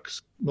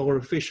works more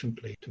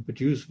efficiently to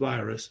produce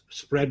virus,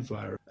 spread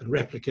virus, and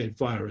replicate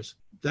virus,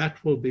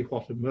 that will be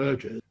what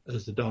emerges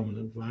as the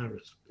dominant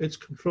virus. It's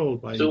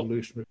controlled by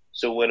evolutionary.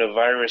 So when a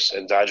virus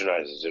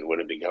endogenizes and when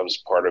it becomes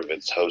part of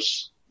its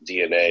host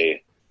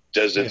DNA,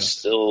 is it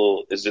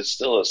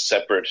still a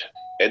separate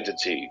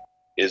entity?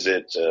 Is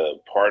it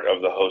part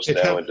of the host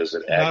and does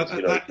it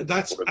act?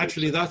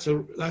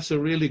 That's a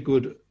really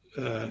good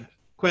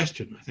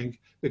question, I think,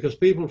 because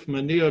people from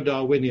a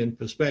neo-Darwinian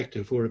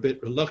perspective who are a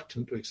bit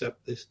reluctant to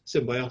accept this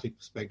symbiotic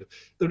perspective.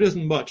 There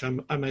isn't much.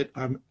 I'm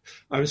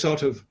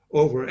sort of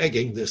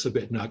over-egging this a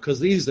bit now, because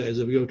these days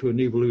if you go to an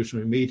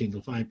evolutionary meeting,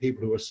 you'll find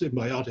people who are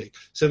symbiotic,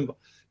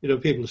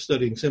 people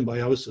studying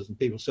symbiosis and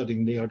people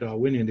studying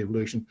neo-Darwinian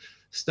evolution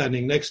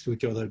standing next to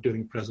each other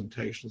doing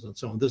presentations and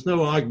so on. There's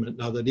no argument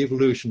now that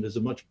evolution is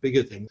a much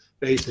bigger thing,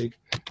 basic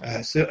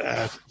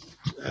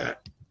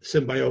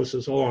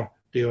symbiosis or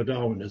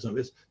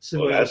neo-Darwinism.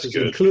 Symbiosis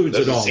includes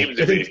it all.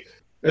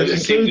 Doesn't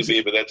seem to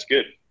be, but that's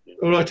good.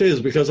 Well, it is,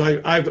 because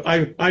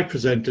I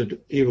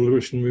presented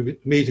evolutionary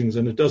meetings,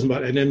 and it doesn't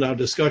matter. And in our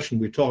discussion,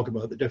 we talk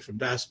about the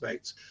different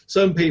aspects.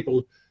 Some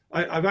people,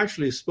 I've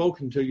actually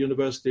spoken to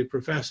university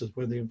professors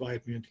when they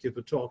invite me in to give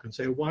a talk and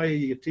say, why are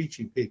you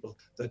teaching people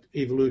that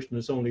evolution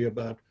is only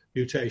about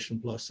mutation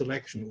plus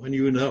selection when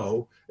you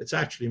know it's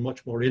actually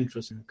much more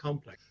interesting and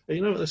complex? And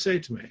you know what they say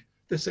to me?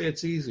 They say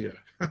it's easier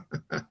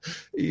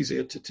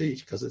to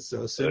teach because it's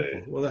so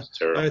simple. Well,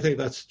 I think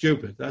that's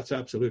stupid. That's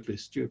absolutely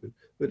stupid.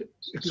 But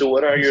so,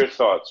 what are your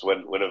thoughts when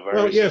a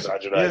virus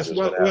endogenizes?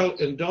 Well,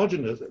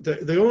 endogenous.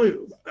 The only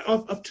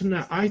up to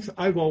now,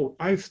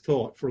 I've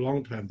thought for a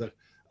long time that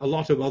a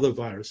lot of other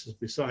viruses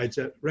besides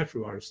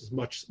retroviruses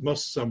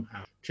must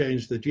somehow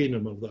change the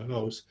genome of the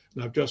host.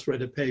 And I've just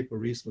read a paper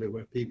recently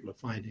where people are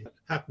finding it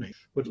happening.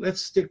 But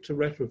let's stick to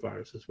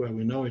retroviruses where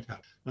we know it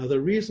happens. Now, the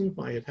reason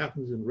why it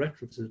happens in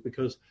retroviruses is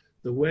because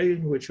the way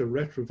in which a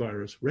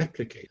retrovirus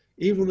replicates,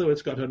 even though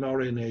it's got an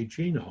RNA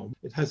genome,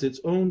 it has its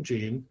own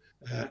gene,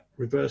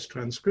 reverse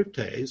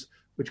transcriptase,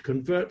 which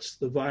converts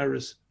the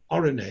virus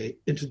RNA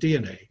into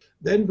DNA.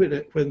 Then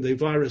when the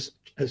virus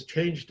has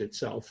changed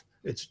itself,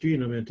 its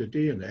genome into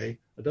DNA,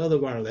 another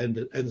viral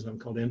enzyme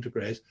called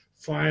integrase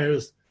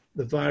fires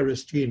the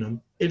virus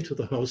genome into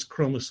the host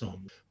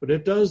chromosome. But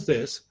it does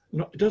this,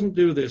 it doesn't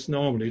do this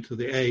normally to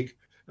the egg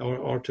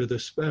or to the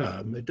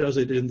sperm. It does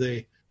it in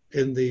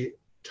the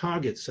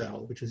target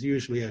cell, which is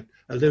usually a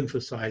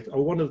lymphocyte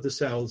or one of the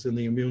cells in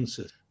the immune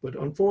system. But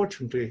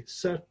unfortunately,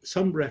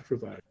 some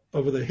retroviruses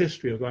over the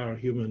history of our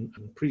human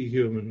and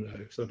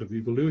pre-human sort of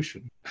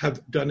evolution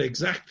have done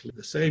exactly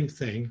the same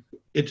thing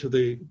into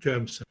the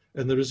germ cell.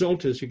 And the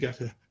result is you get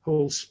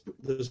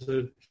there's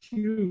a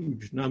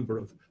huge number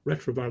of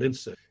retroviral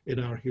inserts in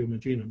our human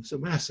genome. It's a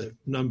massive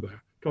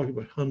number, talking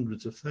about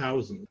hundreds of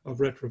thousands of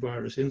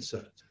retrovirus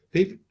inserts.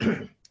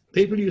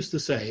 People used to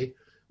say,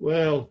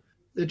 well,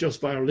 they're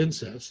just viral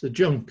inserts, they're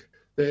junk.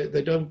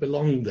 They don't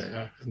belong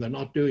there and they're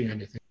not doing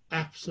anything.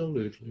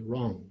 Absolutely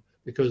wrong.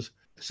 Because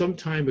some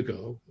time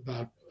ago,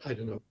 about,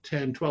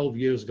 10, 12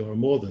 years ago or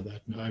more than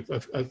that now,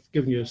 I've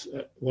given you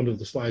one of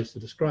the slides to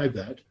describe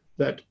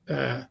that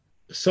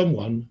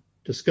someone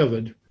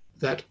discovered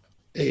that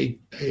a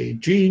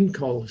gene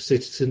called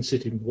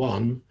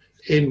syncytin-1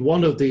 in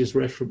one of these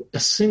a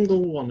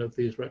single one of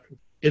these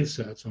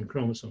inserts on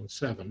chromosome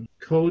 7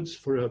 codes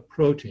for a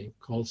protein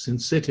called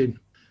syncytin.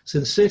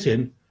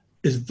 Syncytin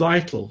is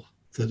vital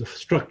to the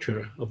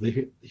structure of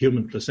the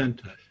human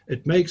placenta.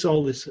 It makes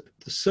all the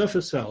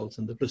surface cells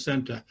in the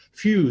placenta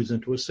fuse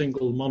into a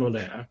single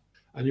monolayer.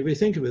 And if you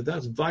think of it,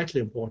 that's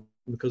vitally important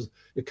because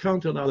you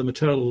can't allow the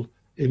maternal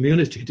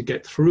immunity to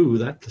get through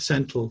that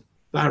placental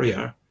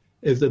barrier.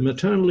 If the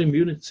maternal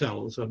immune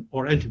cells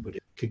or antibody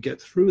could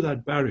get through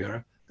that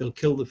barrier, they'll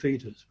kill the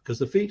fetus because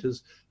the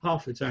fetus,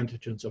 half its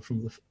antigens are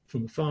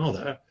from the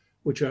father,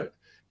 which are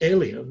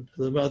alien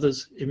to the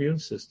mother's immune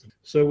system.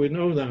 So we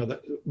know now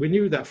that we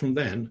knew that from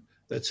then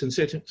that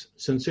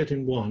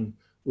syncytin-1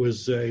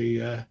 was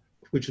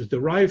which is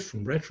derived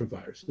from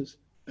retroviruses,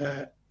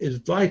 is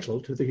vital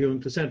to the human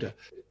placenta.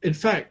 In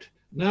fact,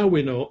 now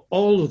we know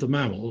all of the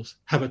mammals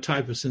have a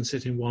type of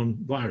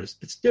syncytin-1 virus.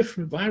 It's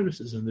different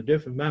viruses in the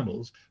different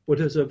mammals, but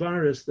there's a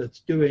virus that's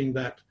doing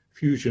that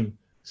fusion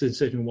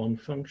syncytin-1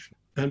 function.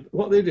 And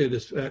what they did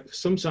is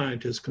some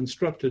scientists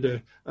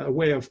constructed a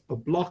way of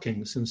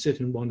blocking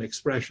syncytin-1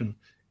 expression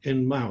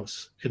in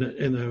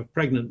a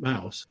pregnant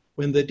mouse.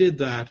 When they did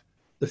that,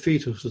 the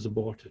fetus was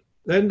aborted.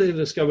 Then they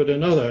discovered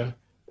another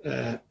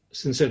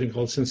syncytin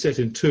called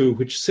syncytin-2,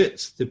 which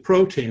sits, the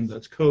protein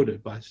that's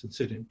coded by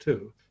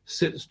syncytin-2,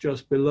 sits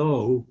just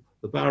below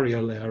the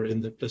barrier layer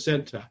in the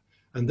placenta.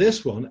 And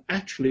this one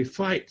actually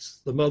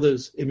fights the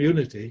mother's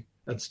immunity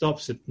and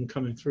stops it from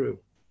coming through.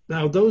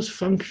 Now, those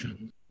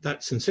functions,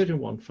 that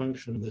syncytin-1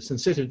 function and the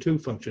syncytin-2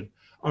 function,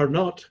 are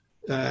not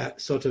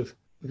sort of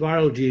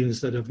viral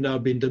genes that have now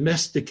been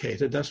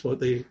domesticated. That's what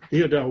the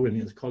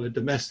neo-Darwinians call it,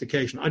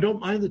 domestication. I don't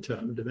mind the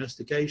term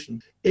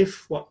domestication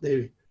if what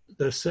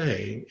they're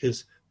saying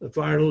is the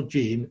viral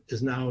gene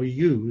is now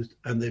used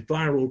and the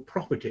viral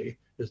property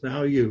is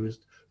now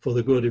used for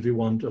the good, if you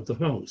want, of the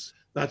host.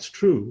 That's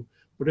true.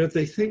 But if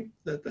they think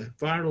that the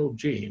viral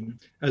gene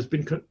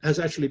has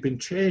actually been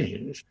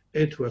changed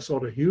into a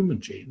sort of human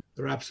gene,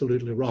 they're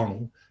absolutely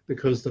wrong,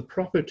 because the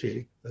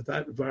property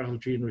that viral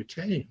gene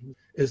retains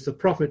is the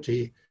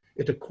property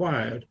it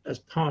acquired as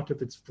part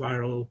of its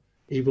viral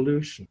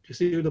evolution. Do you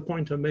see the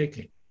point I'm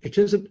making? It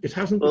hasn't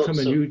become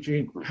a new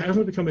gene. It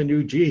hasn't become a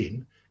new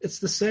gene. It's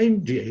the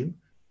same gene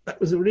that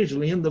was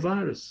originally in the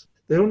virus.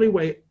 The only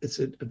way it's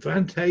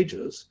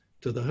advantageous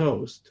to the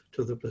host,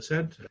 to the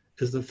placenta,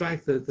 is the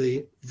fact that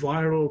the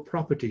viral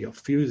property of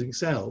fusing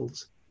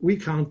cells, we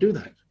can't do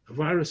that. A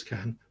virus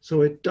can,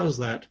 so it does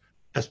that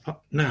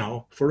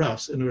now for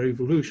us in our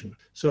evolution.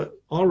 So,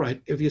 all right,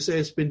 if you say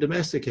it's been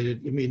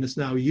domesticated, you mean it's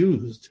now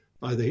used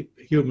by the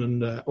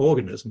human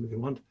organism, if you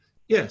want.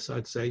 Yes,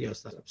 I'd say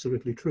yes, that's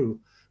absolutely true.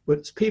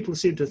 But people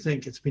seem to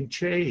think it's been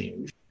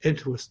changed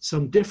into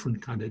some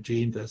different kind of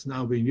gene that's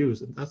now being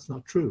used, and that's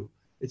not true.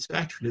 It's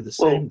actually the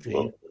same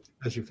gene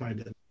as you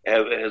find it.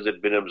 Has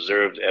it been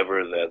observed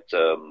ever that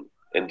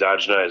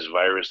endogenized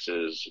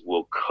viruses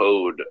will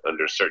code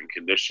under certain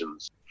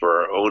conditions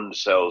for our own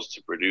cells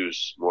to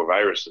produce more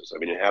viruses? I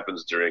mean, it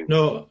happens during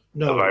a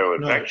viral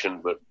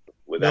infection, but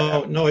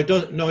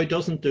it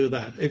doesn't do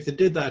that. If it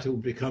did that, it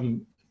would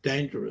become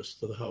dangerous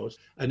to the host.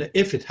 And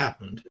if it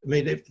happened, I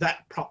mean, if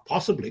that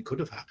possibly could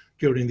have happened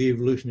during the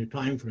evolutionary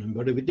time frame,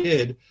 but if it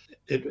did,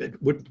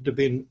 it wouldn't have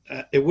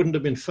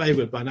been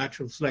favored by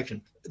natural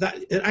selection.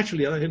 That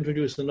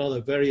introduced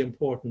another very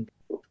important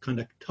kind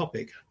of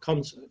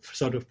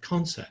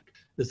concept,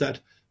 is that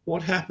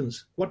what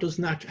happens,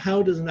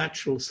 how does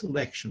natural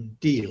selection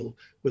deal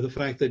with the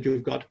fact that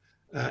you've got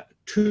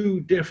two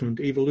different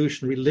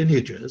evolutionary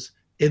lineages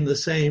in the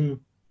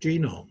same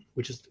genome,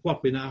 which is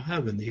what we now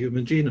have in the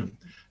human genome?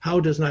 How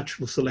does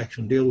natural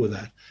selection deal with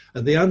that?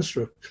 And the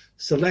answer,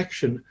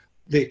 selection,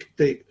 the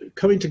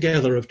coming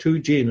together of two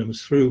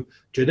genomes through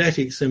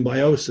genetic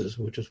symbiosis,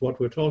 which is what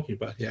we're talking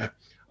about here.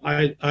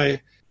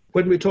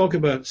 When we talk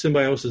about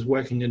symbiosis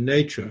working in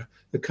nature,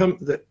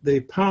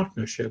 The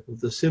partnership of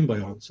the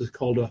symbionts is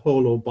called a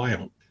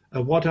holobiont.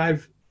 And what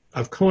I've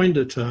coined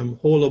the term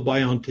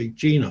holobiontic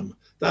genome.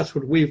 That's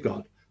what we've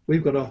got.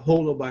 We've got a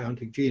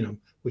holobiontic genome,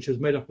 which is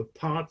made up of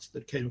parts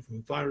that came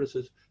from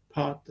viruses,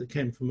 part that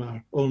came from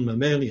our own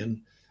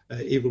mammalian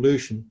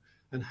evolution.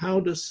 And how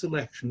does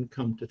selection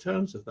come to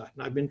terms with that?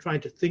 And I've been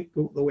trying to think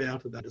the way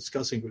out of that,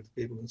 discussing with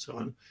people and so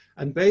on.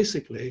 And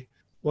basically,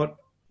 what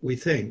we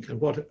think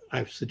and what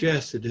I've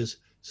suggested is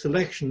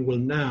selection will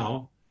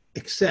now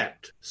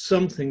accept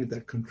something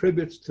that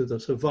contributes to the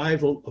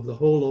survival of the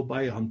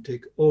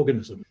holobiontic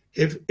organism.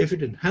 If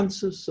it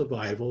enhances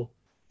survival,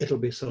 it'll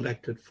be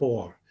selected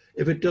for.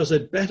 If it does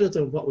it better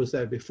than what was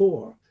there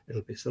before,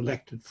 it'll be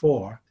selected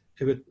for.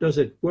 If it does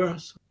it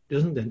worse,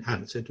 doesn't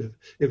enhance it,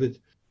 if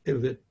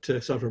it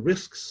sort of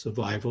risks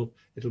survival,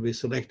 it'll be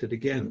selected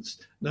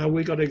against. Now,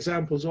 we got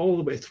examples all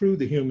the way through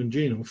the human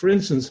genome. For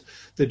instance, one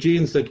of the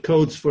genes that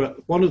codes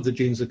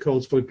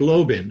for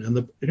globin,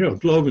 and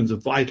globin's a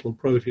vital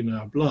protein in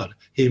our blood,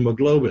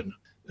 hemoglobin.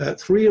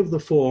 3 of the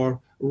 4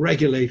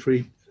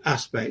 regulatory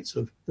aspects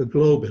of the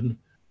globin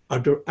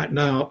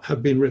now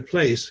have been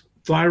replaced.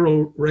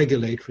 Viral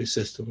regulatory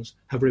systems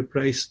have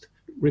replaced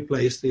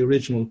the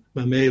original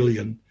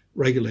mammalian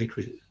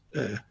regulatory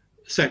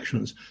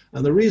sections.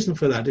 And the reason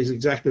for that is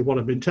exactly what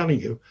I've been telling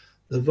you.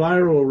 The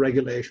viral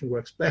regulation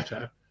works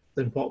better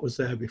than what was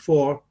there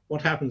before.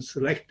 What happens,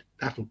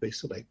 that'll be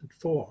selected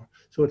for.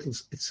 So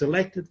it's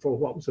selected for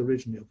what was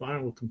originally a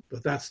viral,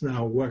 but that's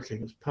now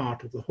working as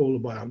part of the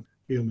holobiont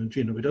human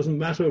genome. It doesn't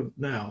matter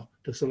now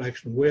to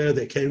selection where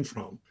they came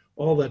from.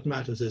 All that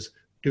matters is,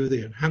 do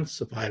they enhance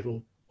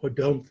survival or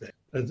don't they?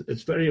 And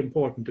it's very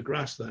important to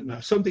grasp that.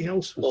 Now, something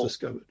else was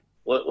discovered.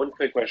 One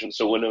quick question.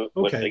 So when a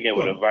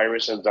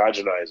virus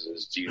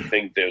endogenizes, do you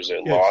think there's a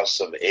loss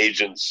of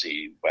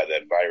agency by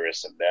that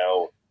virus, and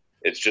now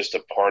it's just a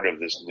part of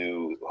this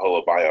new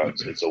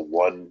holobiont? It's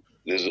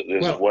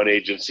there's one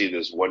agency,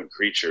 there's one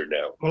creature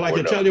now. Well, I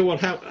can tell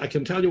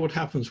you what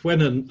happens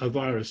when a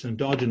virus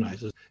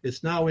endogenizes.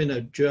 It's now in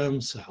a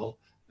germ cell,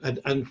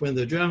 and when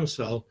the germ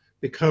cell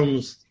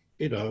becomes,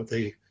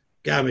 the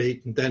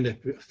gamete, and then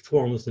it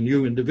forms the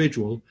new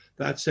individual,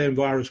 that same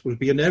virus will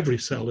be in every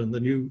cell in the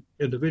new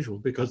individual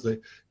because the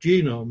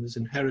genome is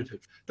inherited.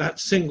 That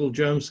single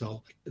germ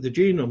cell, the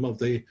genome of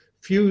the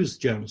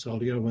fused germ cell,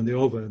 when the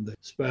ova and the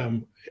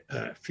sperm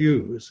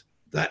fuse,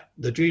 that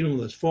the genome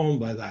that's formed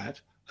by that,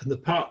 and the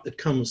part that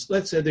comes,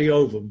 let's say the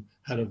ovum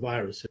had a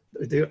virus,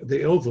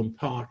 the ovum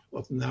part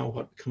of now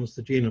what becomes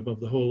the genome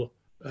of the whole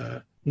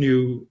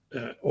new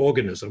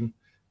organism,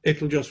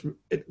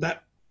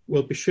 that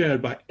will be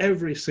shared by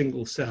every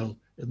single cell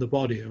in the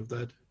body of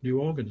that new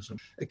organism.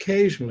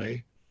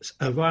 Occasionally,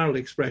 a viral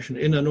expression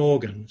in an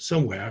organ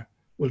somewhere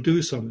will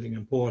do something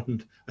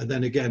important, and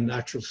then again,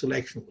 natural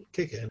selection will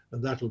kick in,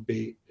 and that'll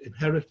be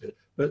inherited.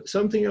 But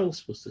something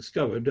else was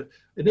discovered.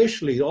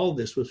 Initially, all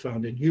this was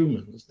found in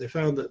humans. They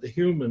found that the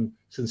human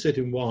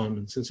syncytin 1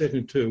 and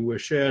syncytin 2 were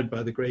shared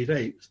by the great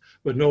apes,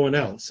 but no one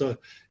else. So,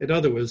 in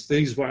other words,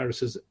 these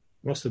viruses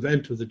must have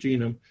entered the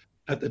genome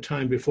at the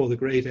time before the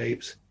great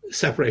apes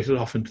separated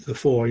off into the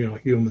 4,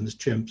 humans,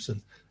 chimps,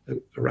 and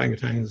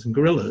orangutans and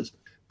gorillas.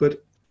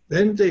 But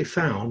then they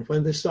found,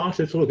 when they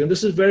started to look, and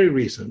this is very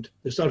recent,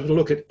 they started to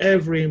look at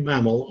every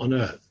mammal on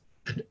Earth.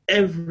 And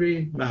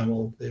every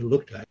mammal they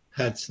looked at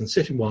had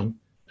syncytin 1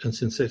 and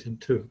syncytin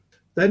 2.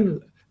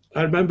 Then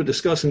I remember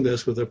discussing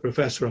this with a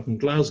professor up in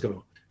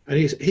Glasgow, and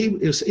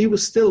he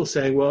was still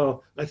saying,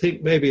 well, I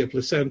think maybe a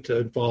placenta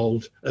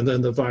involved, and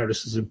then the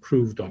virus has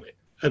improved on it.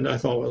 And I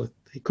thought, well,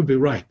 he could be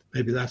right.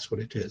 Maybe that's what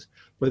it is.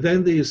 But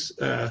then these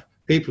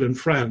people in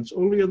France,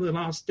 only in the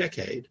last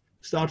decade,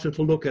 started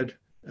to look at,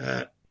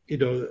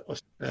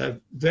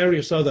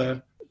 various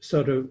other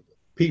sort of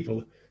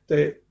people.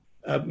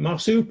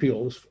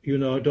 Marsupials,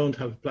 don't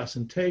have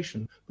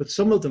placentation, but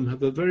some of them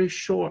have a very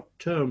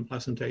short-term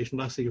placentation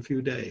lasting a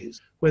few days.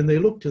 When they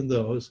looked in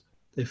those,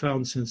 they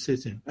found a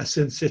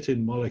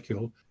syncytin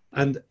molecule.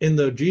 And in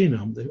their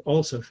genome, they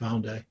also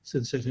found a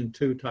syncytin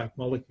 2 type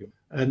molecule.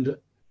 And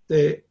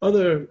the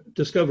other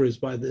discoveries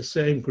by this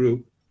same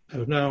group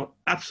have now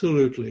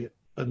absolutely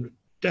and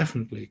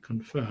definitely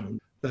confirmed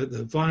that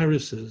the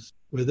viruses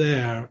were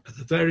there at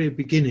the very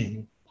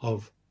beginning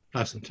of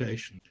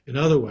placentation. In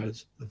other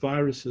words, the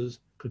viruses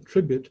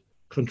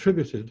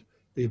contributed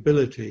the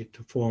ability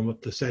to form a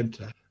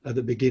placenta at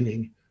the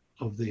beginning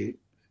of the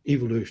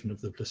evolution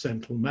of the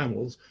placental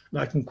mammals. And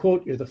I can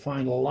quote you the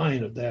final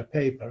line of their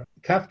paper.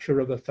 Capture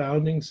of a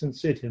founding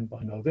syncytin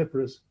by an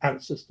oviparous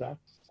ancestor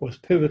was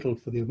pivotal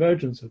for the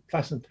emergence of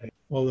placentation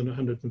more than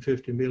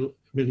 150 million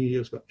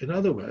years ago. In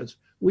other words,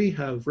 we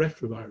have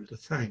retrovirus to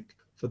thank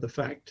for the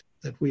fact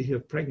that we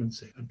have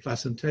pregnancy and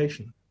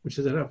placentation, which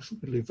is an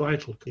absolutely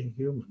vital in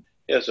humans.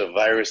 Yeah, so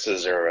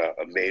viruses are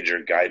a major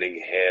guiding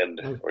hand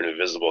or an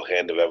invisible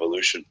hand of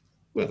evolution.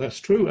 Well, that's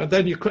true. And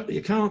then you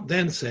can't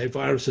then say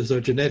viruses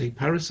are genetic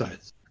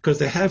parasites, because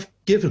they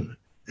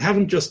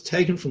haven't just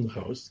taken from the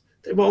host,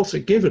 they've also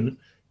given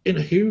in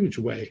a huge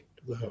way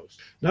of the host.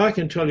 Now I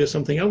can tell you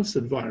something else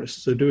that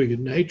viruses are doing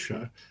in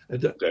nature.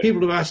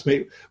 People have asked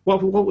me,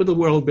 what would the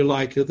world be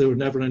like if there were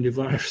never any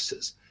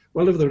viruses?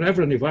 Well, if there were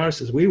never any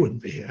viruses, we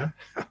wouldn't be here.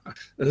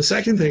 And the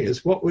second thing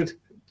is, what would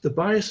the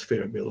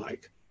biosphere be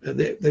like?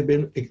 They've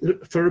been,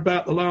 for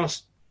about the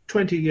last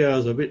 20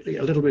 years, a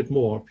little bit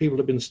more, people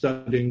have been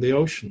studying the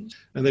oceans.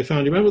 And they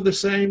found, you remember the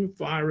same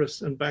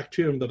virus and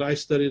bacterium that I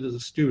studied as a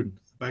student,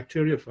 the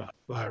bacteria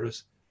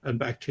virus and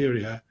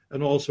bacteria,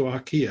 and also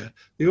archaea.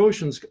 The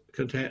oceans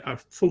are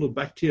full of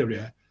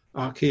bacteria,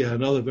 archaea,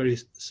 and other very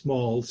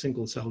small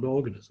single-celled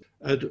organisms.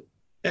 And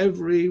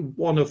every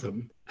one of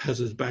them has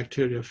this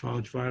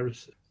bacteriophage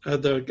virus.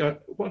 And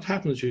what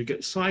happens is you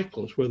get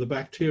cycles where the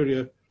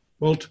bacteria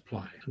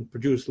multiply and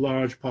produce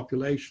large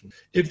populations.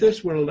 If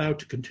this were allowed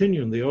to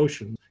continue in the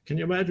ocean, can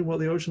you imagine what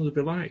the oceans would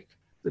be like?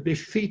 There'd be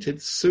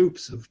fetid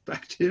soups of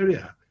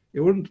bacteria.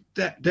 You wouldn't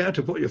dare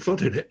to put your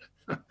foot in it.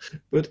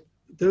 But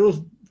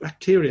those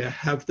bacteria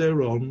have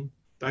their own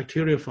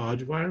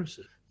bacteriophage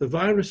viruses. The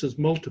viruses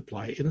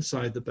multiply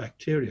inside the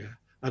bacteria,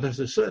 and at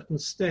a certain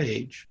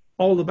stage,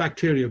 all the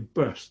bacteria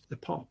burst, they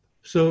pop.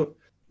 So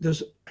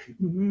there's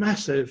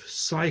massive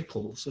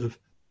cycles of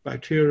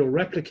bacterial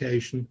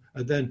replication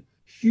and then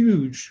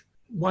huge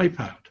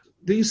wipeout.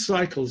 These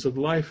cycles of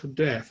life and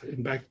death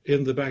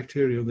in the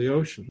bacteria in the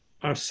ocean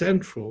are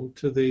central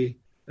to the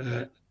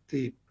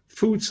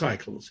food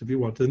cycles, if you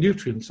want, the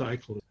nutrient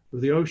cycles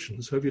of the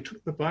ocean. So if you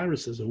took the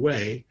viruses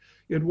away,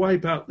 you'd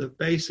wipe out the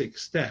basic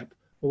step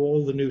of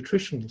all the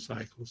nutritional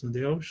cycles in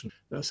the ocean.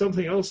 Now,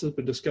 something else has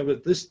been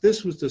discovered.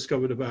 This was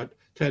discovered about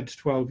 10 to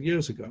 12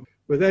 years ago.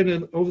 But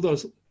then over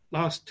those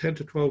last 10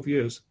 to 12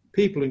 years,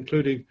 people,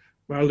 including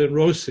Marilyn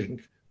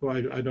Rosing, who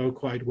I know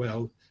quite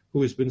well,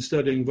 who has been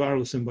studying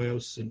viral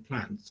symbiosis in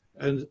plants,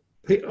 and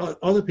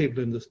other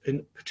people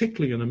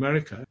particularly in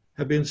America,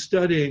 have been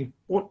studying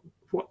what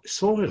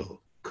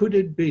soil. Could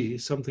it be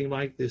something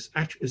like this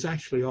is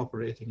actually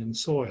operating in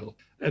soil?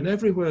 And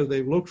everywhere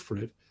they've looked for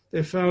it,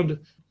 they found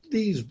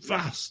these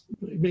vast,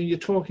 you're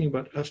talking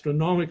about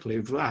astronomically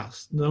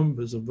vast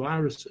numbers of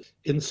viruses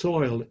in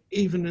soil,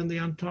 even in the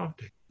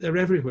Antarctic. They're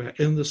everywhere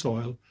in the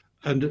soil.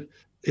 And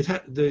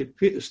the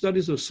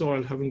studies of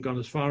soil haven't gone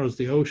as far as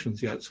the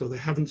oceans yet, so they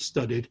haven't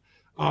studied,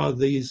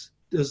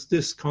 does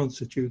this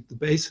constitute the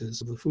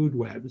basis of the food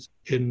webs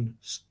in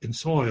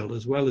soil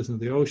as well as in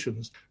the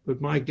oceans?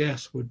 But my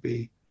guess would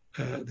be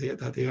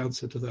that the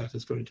answer to that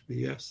is going to be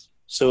yes.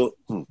 So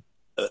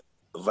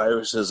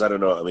viruses, I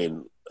don't know,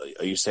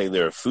 are you saying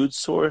they're a food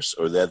source,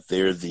 or that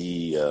they're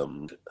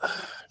the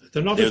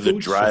the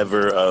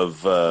driver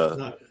source.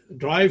 Of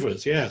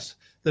drivers? Yes,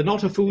 they're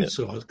not a food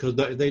source because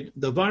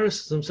the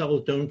viruses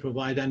themselves don't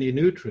provide any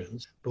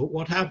nutrients. But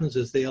what happens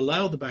is they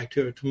allow the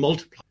bacteria to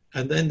multiply,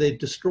 and then they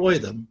destroy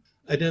them.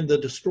 And in the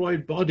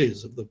destroyed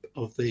bodies of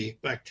the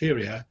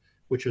bacteria,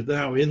 which are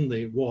now in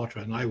the water,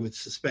 and I would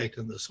suspect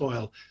in the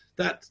soil,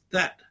 that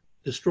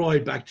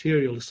destroyed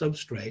bacterial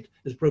substrate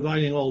is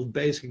providing all the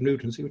basic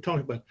nutrients. You were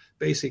talking about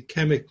basic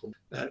chemicals,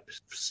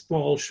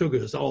 small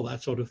sugars, all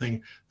that sort of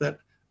thing, that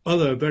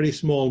other very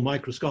small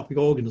microscopic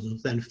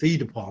organisms then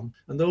feed upon.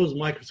 And those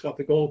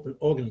microscopic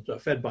organisms are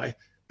fed by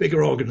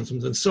bigger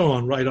organisms and so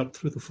on, right up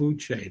through the food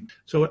chain.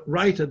 So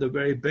right at the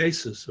very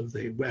basis of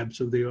the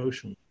webs of the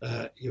ocean,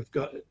 you've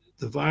got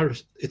the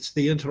virus. It's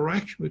the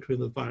interaction between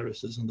the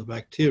viruses and the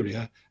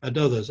bacteria and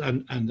others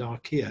and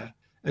archaea.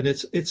 And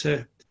it's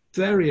a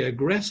very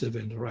aggressive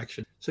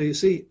interaction. So you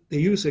see the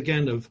use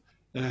again of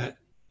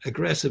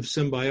aggressive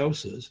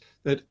symbiosis,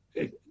 that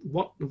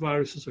what the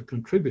viruses are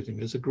contributing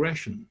is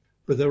aggression,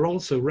 but they're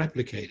also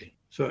replicating.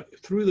 So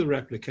through the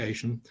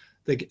replication,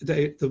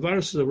 the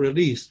viruses are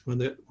released when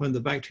the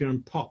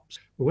bacterium pops.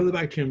 But when the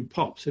bacterium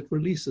pops, it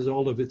releases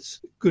all of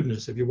its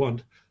goodness, if you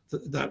want,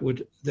 that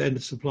would then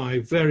supply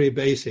very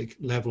basic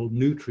level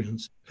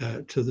nutrients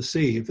to the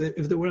sea. If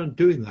they weren't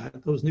doing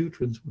that, those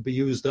nutrients would be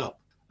used up,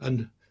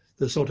 and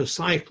the sort of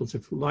cycles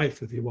of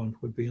life, if you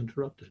want, would be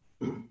interrupted.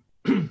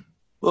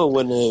 Well,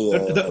 when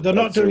they're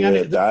not doing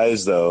anything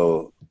dies,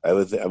 though, I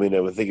would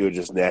think it would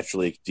just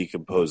naturally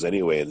decompose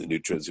anyway, and the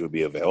nutrients would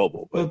be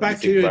available. But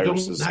bacteria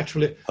don't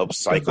naturally help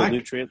cycle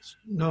nutrients.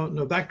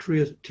 No,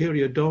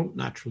 bacteria don't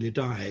naturally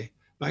die.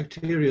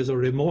 Bacteria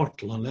are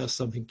immortal unless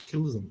something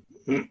kills them.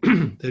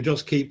 They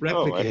just keep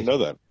replicating. Oh, I didn't know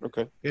that.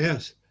 Okay.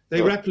 Yes,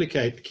 they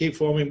replicate, keep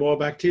forming more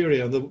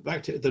bacteria, and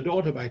the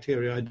daughter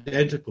bacteria are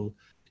identical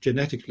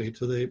genetically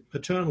to the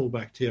maternal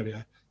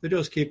bacteria. They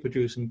just keep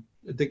producing,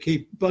 they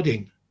keep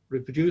budding,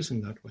 reproducing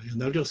that way, and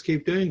they'll just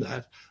keep doing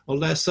that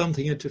unless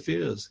something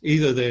interferes.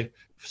 Either the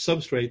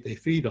substrate they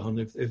feed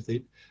on,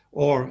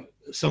 or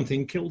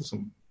something kills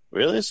them.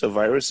 Really? So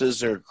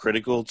viruses are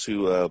critical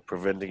to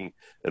preventing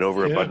an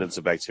overabundance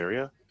of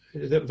bacteria?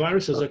 The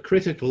viruses are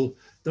critical.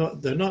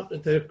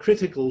 They're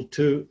critical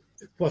to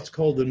what's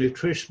called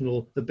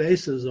the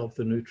basis of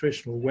the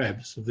nutritional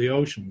webs of the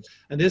oceans.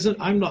 And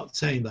I'm not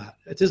saying that.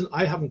 It isn't.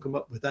 I haven't come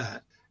up with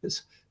that.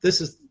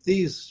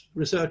 These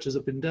researches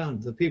have been done.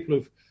 The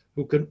people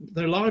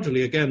they're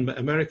largely, again,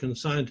 American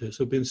scientists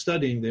who've been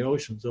studying the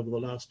oceans over the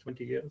last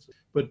 20 years.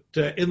 But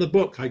in the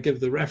book, I give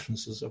the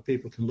references so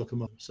people can look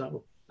them up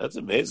themselves. That's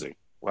amazing.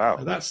 Wow.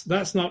 And that's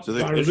not so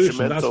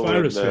Virution, that's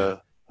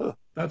Virusphere. Huh.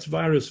 That's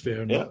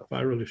Virusphere, not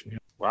Virution. Yeah.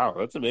 Wow,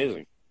 that's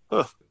amazing.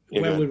 Huh.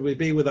 Where would we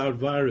be without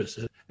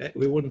viruses?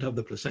 We wouldn't have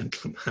the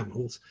placental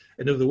mammals.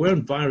 And if there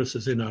weren't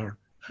viruses in our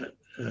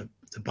the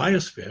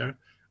biosphere,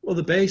 well,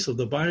 the base of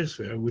the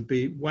biosphere would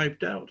be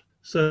wiped out.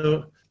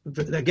 So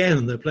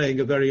again, they're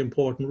playing a very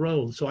important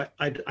role. So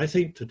I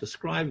think to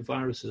describe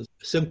viruses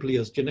simply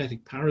as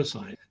genetic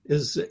parasites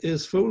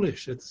is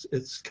foolish.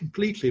 It's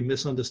completely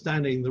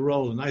misunderstanding the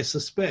role. And I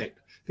suspect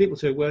people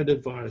say, where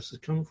did viruses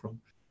come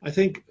from? I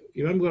think,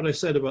 you remember what I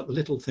said about the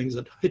little things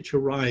that hitch a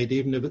ride,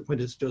 even when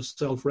it's just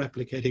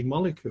self-replicating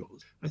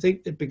molecules? I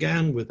think it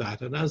began with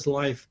that. And as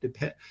life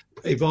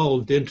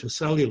evolved into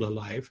cellular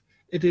life,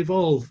 it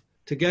evolved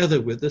together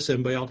with the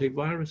symbiotic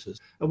viruses.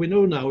 And we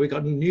know now we've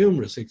got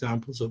numerous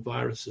examples of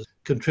viruses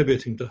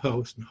contributing to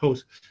host.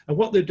 And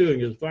what they're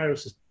doing is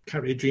viruses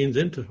carry genes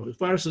into hosts.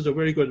 Viruses are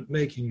very good at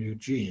making new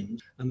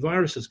genes, and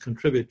viruses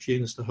contribute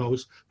genes to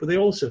hosts, but they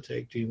also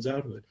take genes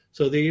out of it.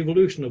 So the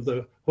evolution of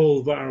the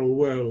whole viral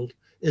world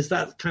is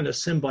that kind of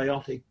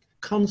symbiotic,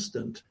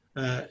 constant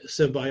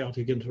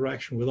symbiotic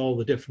interaction with all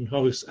the different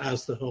hosts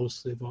as the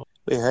hosts evolve.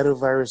 Wait, how do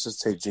viruses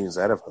take genes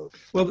out of hosts?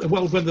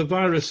 Well, when the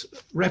virus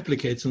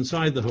replicates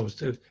inside the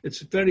host,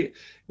 it's very,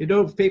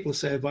 people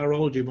say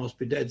virology must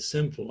be dead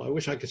simple. I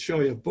wish I could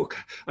show you a book.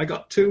 I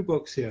got 2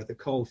 books here. They're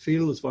called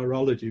Fields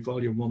Virology,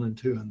 Volume 1 and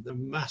 2, and they're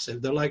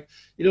massive. They're like,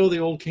 the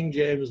old King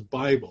James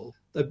Bible.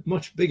 They're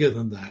much bigger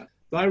than that.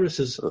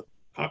 Viruses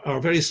are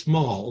very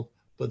small,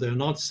 but they're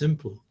not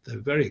simple. They're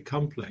very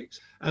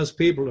complex. As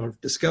people are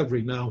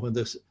discovering now when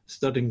they're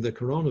studying the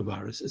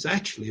coronavirus, it's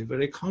actually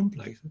very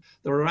complex.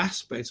 There are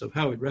aspects of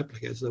how it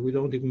replicates that we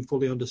don't even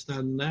fully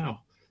understand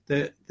now.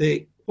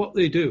 What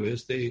they do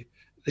is they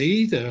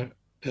either,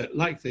 for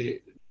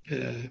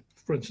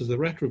instance, the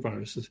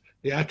retroviruses,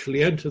 they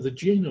actually enter the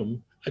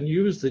genome and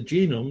use the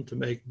genome to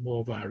make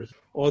more virus,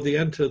 or they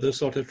enter the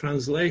sort of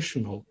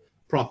translational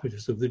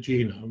properties of the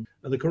genome.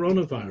 And the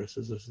coronavirus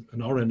is an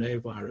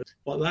RNA virus.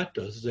 What that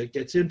does is it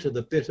gets into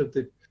the bit of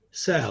the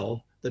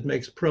cell that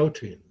makes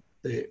protein.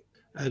 They're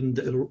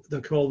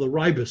called the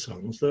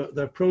ribosomes.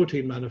 They're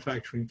protein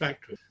manufacturing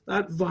factories.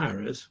 That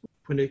virus,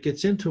 when it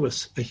gets into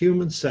a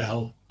human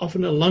cell,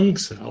 often a lung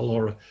cell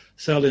or a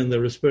cell in the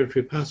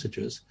respiratory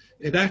passages,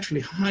 it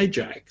actually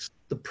hijacks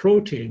the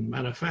protein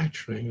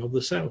manufacturing of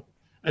the cell.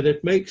 And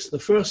it makes the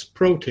first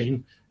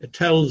protein, it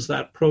tells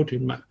that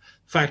protein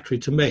factory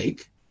to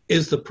make,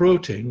 is the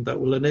protein that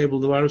will enable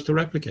the virus to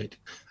replicate.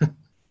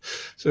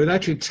 So it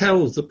actually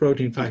tells the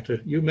protein factor,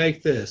 you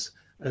make this.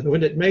 And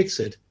when it makes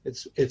it,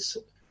 it's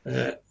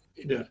an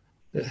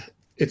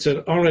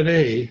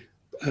RNA,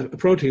 a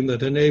protein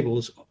that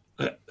enables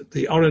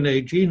the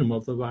RNA genome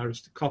of the virus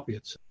to copy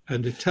it.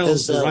 And it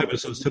tells the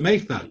ribosomes to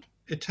make that.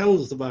 It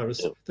tells the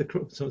virus, the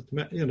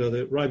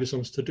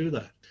ribosomes to do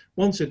that.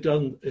 Once it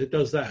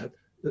does that,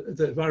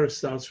 the virus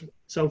starts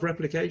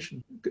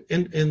self-replication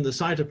in the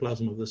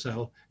cytoplasm of the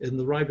cell, in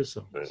the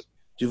ribosomes. Right.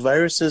 Do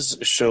viruses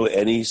show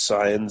any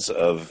signs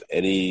of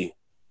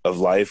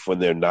life when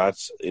they're not,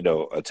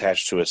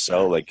 attached to a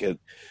cell? Like,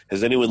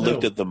 has anyone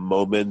looked at the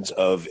moment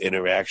of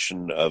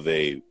interaction of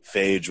a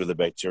phage with a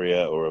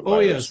bacteria or a virus?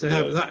 Oh, yes, they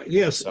have that.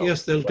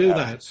 Yes, they'll do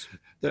that.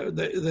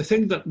 The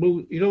thing that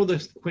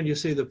moves, when you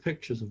see the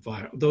pictures of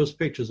those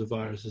pictures of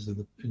viruses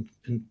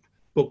in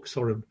books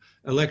or in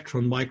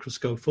electron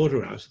microscope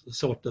photographs, the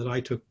sort that I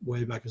took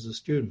way back as a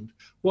student,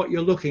 what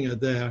you're looking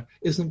at there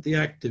isn't the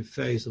active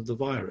phase of the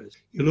virus.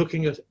 You're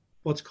looking at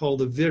what's called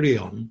the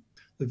virion.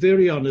 The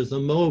virion is the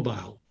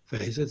mobile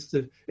phase. It's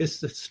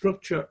the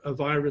structure a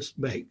virus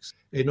makes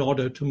in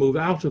order to move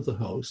out of the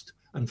host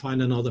and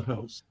find another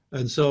host.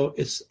 And so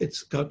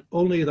it's got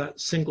only that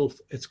single,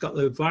 it's got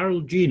the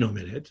viral genome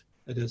in it,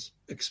 and its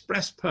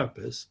express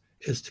purpose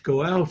is to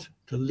go out,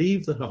 to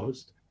leave the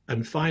host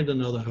and find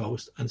another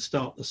host and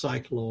start the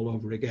cycle all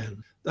over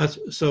again.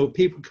 So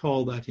people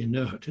call that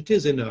inert. It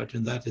is inert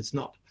in that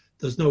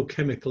there's no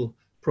chemical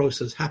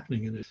process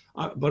happening in it.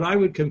 But I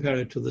would compare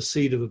it to the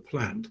seed of a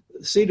plant.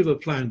 The seed of a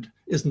plant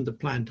isn't a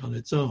plant on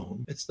its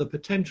own. It's the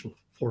potential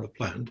for a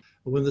plant.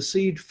 And when the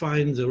seed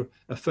finds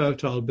a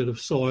fertile bit of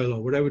soil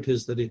or whatever it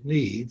is that it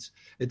needs,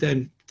 it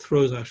then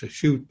throws out a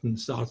shoot and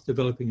starts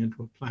developing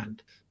into a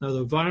plant. Now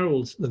the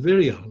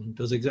virion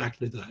does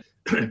exactly that.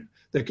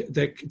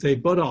 They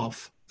bud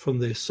off from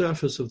the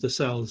surface of the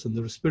cells in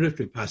the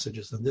respiratory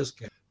passages, in this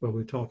case, where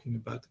we're talking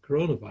about the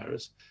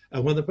coronavirus.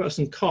 And when the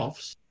person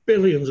coughs,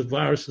 billions of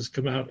viruses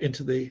come out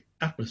into the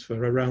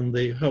atmosphere around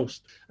the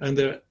host. And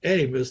their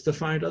aim is to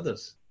find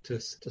others, to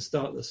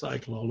start the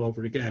cycle all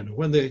over again.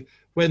 When they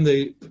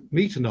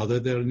meet another,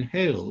 they're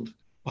inhaled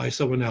by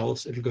someone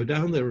else. It'll go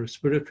down their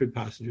respiratory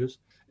passages.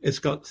 It's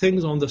got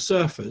things on the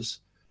surface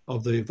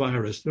of the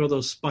virus,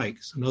 those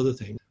spikes and other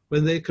things.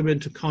 When they come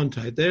into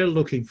contact, they're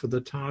looking for the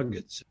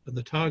targets, and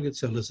the target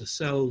cell is a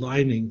cell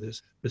lining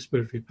this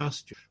respiratory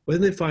passage. When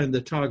they find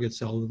the target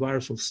cell, the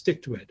virus will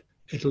stick to it.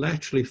 it'll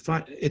actually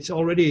it's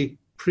already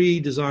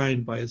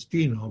pre-designed by its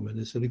genome and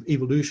its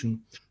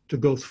evolution to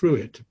go through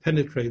it, to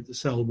penetrate the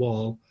cell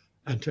wall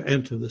and to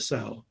enter the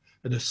cell.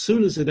 And as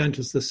soon as it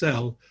enters the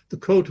cell, the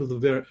coat of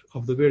the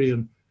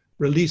virion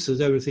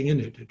releases everything in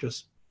it. It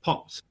just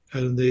pops.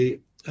 And the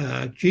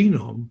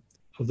genome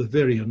of the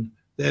virion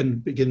then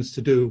begins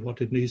to do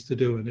what it needs to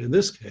do. And in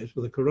this case,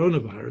 with the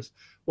coronavirus,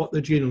 what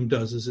the genome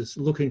does is it's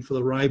looking for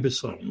the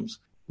ribosomes,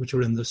 which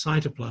are in the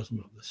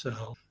cytoplasm of the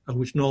cell, and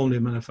which normally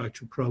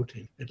manufacture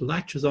protein. It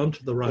latches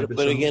onto the ribosome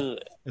but again,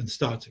 and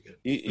starts again.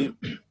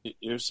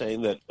 You're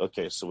saying that,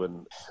 okay, so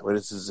when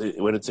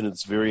it's in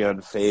its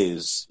virion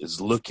phase, it's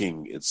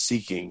looking, it's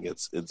seeking,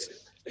 it's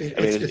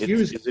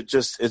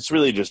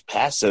really just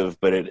passive,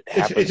 but it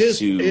happens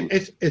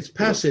it's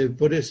passive,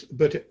 but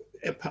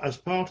as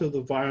part of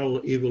the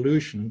viral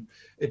evolution,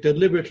 it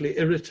deliberately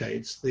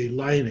irritates the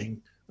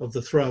lining of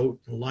the throat,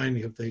 the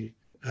lining of the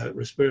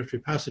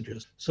respiratory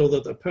passages, so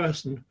that the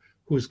person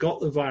who's got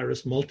the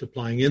virus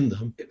multiplying in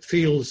them, it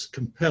feels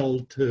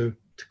compelled to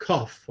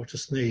cough or to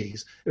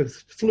sneeze.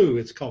 If flu,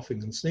 it's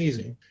coughing and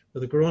sneezing.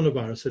 With the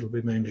coronavirus, it'll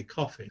be mainly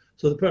coughing.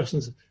 So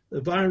the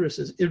virus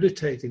is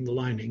irritating the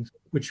linings,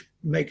 which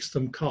makes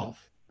them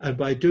cough. And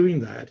by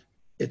doing that,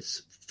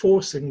 it's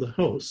forcing the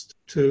host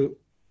to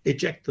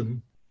eject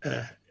them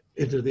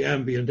into the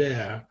ambient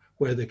air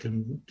where they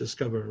can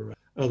discover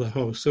other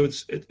hosts. So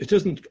it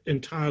isn't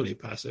entirely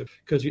passive,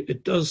 because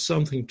it does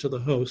something to the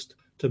host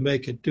to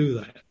make it do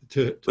that.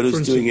 But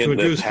it's doing it in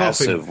a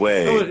passive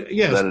way,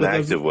 not an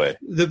active way.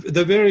 The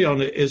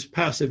virion is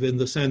passive in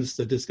the sense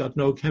that it's got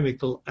no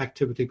chemical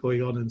activity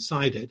going on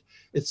inside it.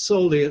 It's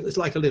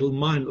like a little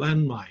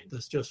landmine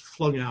that's just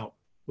flung out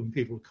when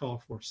people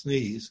cough or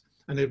sneeze.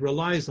 And it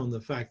relies on the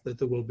fact that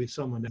there will be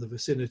someone in the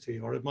vicinity,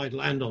 or it might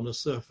land on a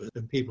surface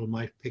and people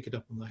might pick it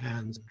up in their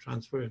hands and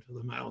transfer it to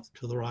the mouth,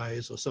 to their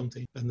eyes or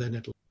something, and then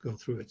it'll go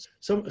through it.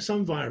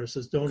 Some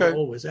viruses don't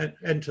always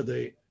enter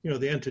they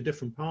enter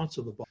different parts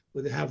of the body,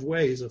 but they have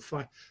ways of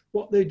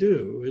what they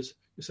do is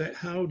you say,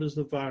 how does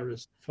the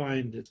virus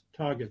find its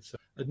target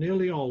cell? And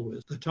nearly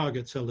always the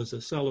target cell is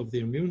a cell of the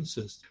immune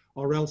system,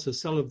 or else a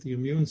cell of the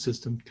immune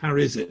system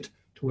carries it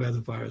where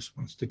the virus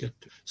wants to get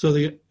to. So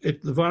the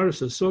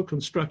virus is so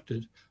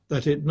constructed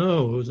that it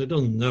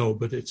doesn't know,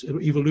 but its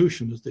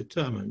evolution has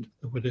determined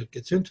that when it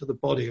gets into the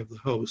body of the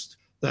host,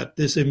 that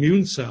this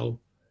immune cell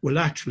will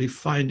actually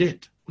find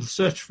it, will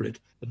search for it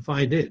and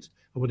find it.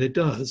 And when it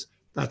does,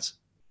 that's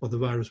what the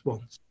virus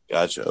wants.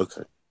 Gotcha.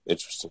 Okay.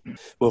 Interesting.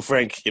 Well,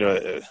 Frank,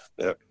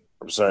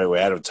 I'm sorry we're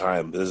out of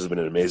time. This has been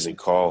an amazing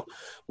call.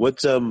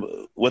 What's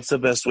the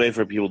best way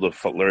for people to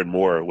learn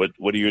more? What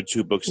are your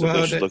two books that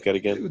they should look at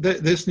again?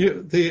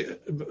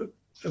 The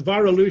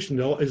Virution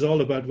is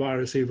all about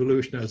virus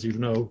evolution, as you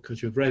know,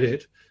 because you've read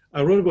it.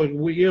 I wrote about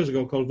it years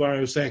ago called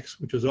Virus X,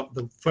 which was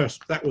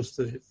that was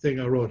the thing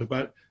I wrote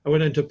about. I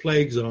went into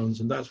plague zones,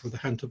 and that's with the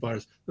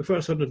hantavirus. The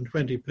first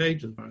 120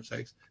 pages of Virus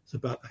X is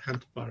about the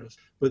hantavirus.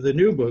 But the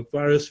new book,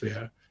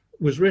 Virusphere,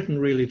 was written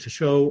really to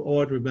show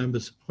ordinary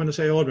members, when I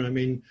say ordinary, I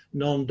mean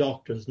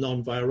non-doctors,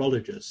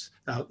 non-virologists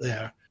out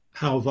there,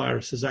 how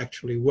viruses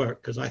actually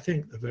work, because I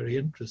think they're very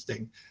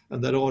interesting,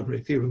 and that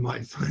ordinary people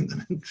might find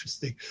them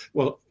interesting.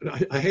 Well,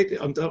 I hate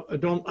it. I'm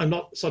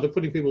not sort of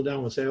putting people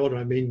down and say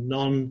ordinary, I mean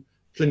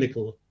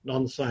non-clinical,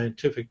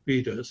 non-scientific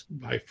readers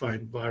might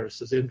find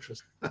viruses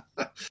interesting,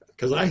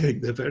 because I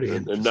think they're very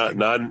interesting.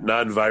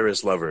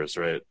 Non-virus lovers,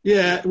 right?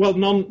 Yeah, well,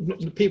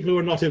 people who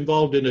are not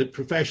involved in it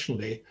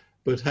professionally,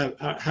 but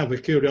have a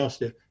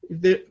curiosity.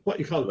 What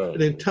you call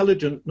an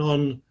intelligent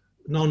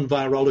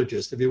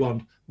non-virologist, if you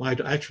want, might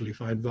actually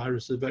find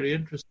viruses very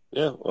interesting.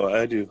 Yeah, well,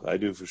 I do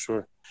for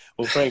sure.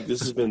 Well, Frank,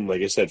 this has been,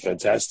 like I said,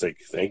 fantastic.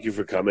 Thank you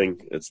for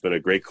coming. It's been a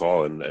great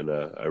call, and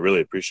I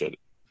really appreciate it.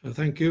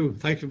 Thank you.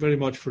 Thank you very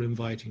much for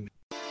inviting me.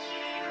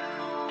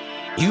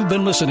 You've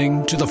been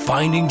listening to the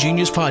Finding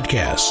Genius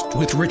podcast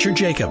with Richard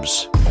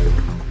Jacobs.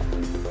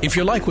 If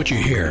you like what you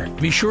hear,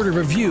 be sure to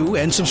review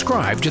and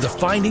subscribe to the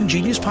Finding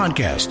Genius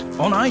podcast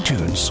on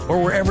iTunes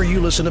or wherever you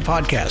listen to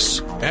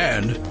podcasts.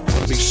 And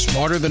be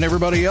smarter than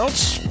everybody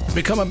else?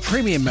 Become a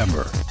premium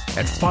member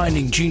at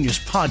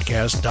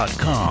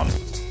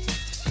findinggeniuspodcast.com.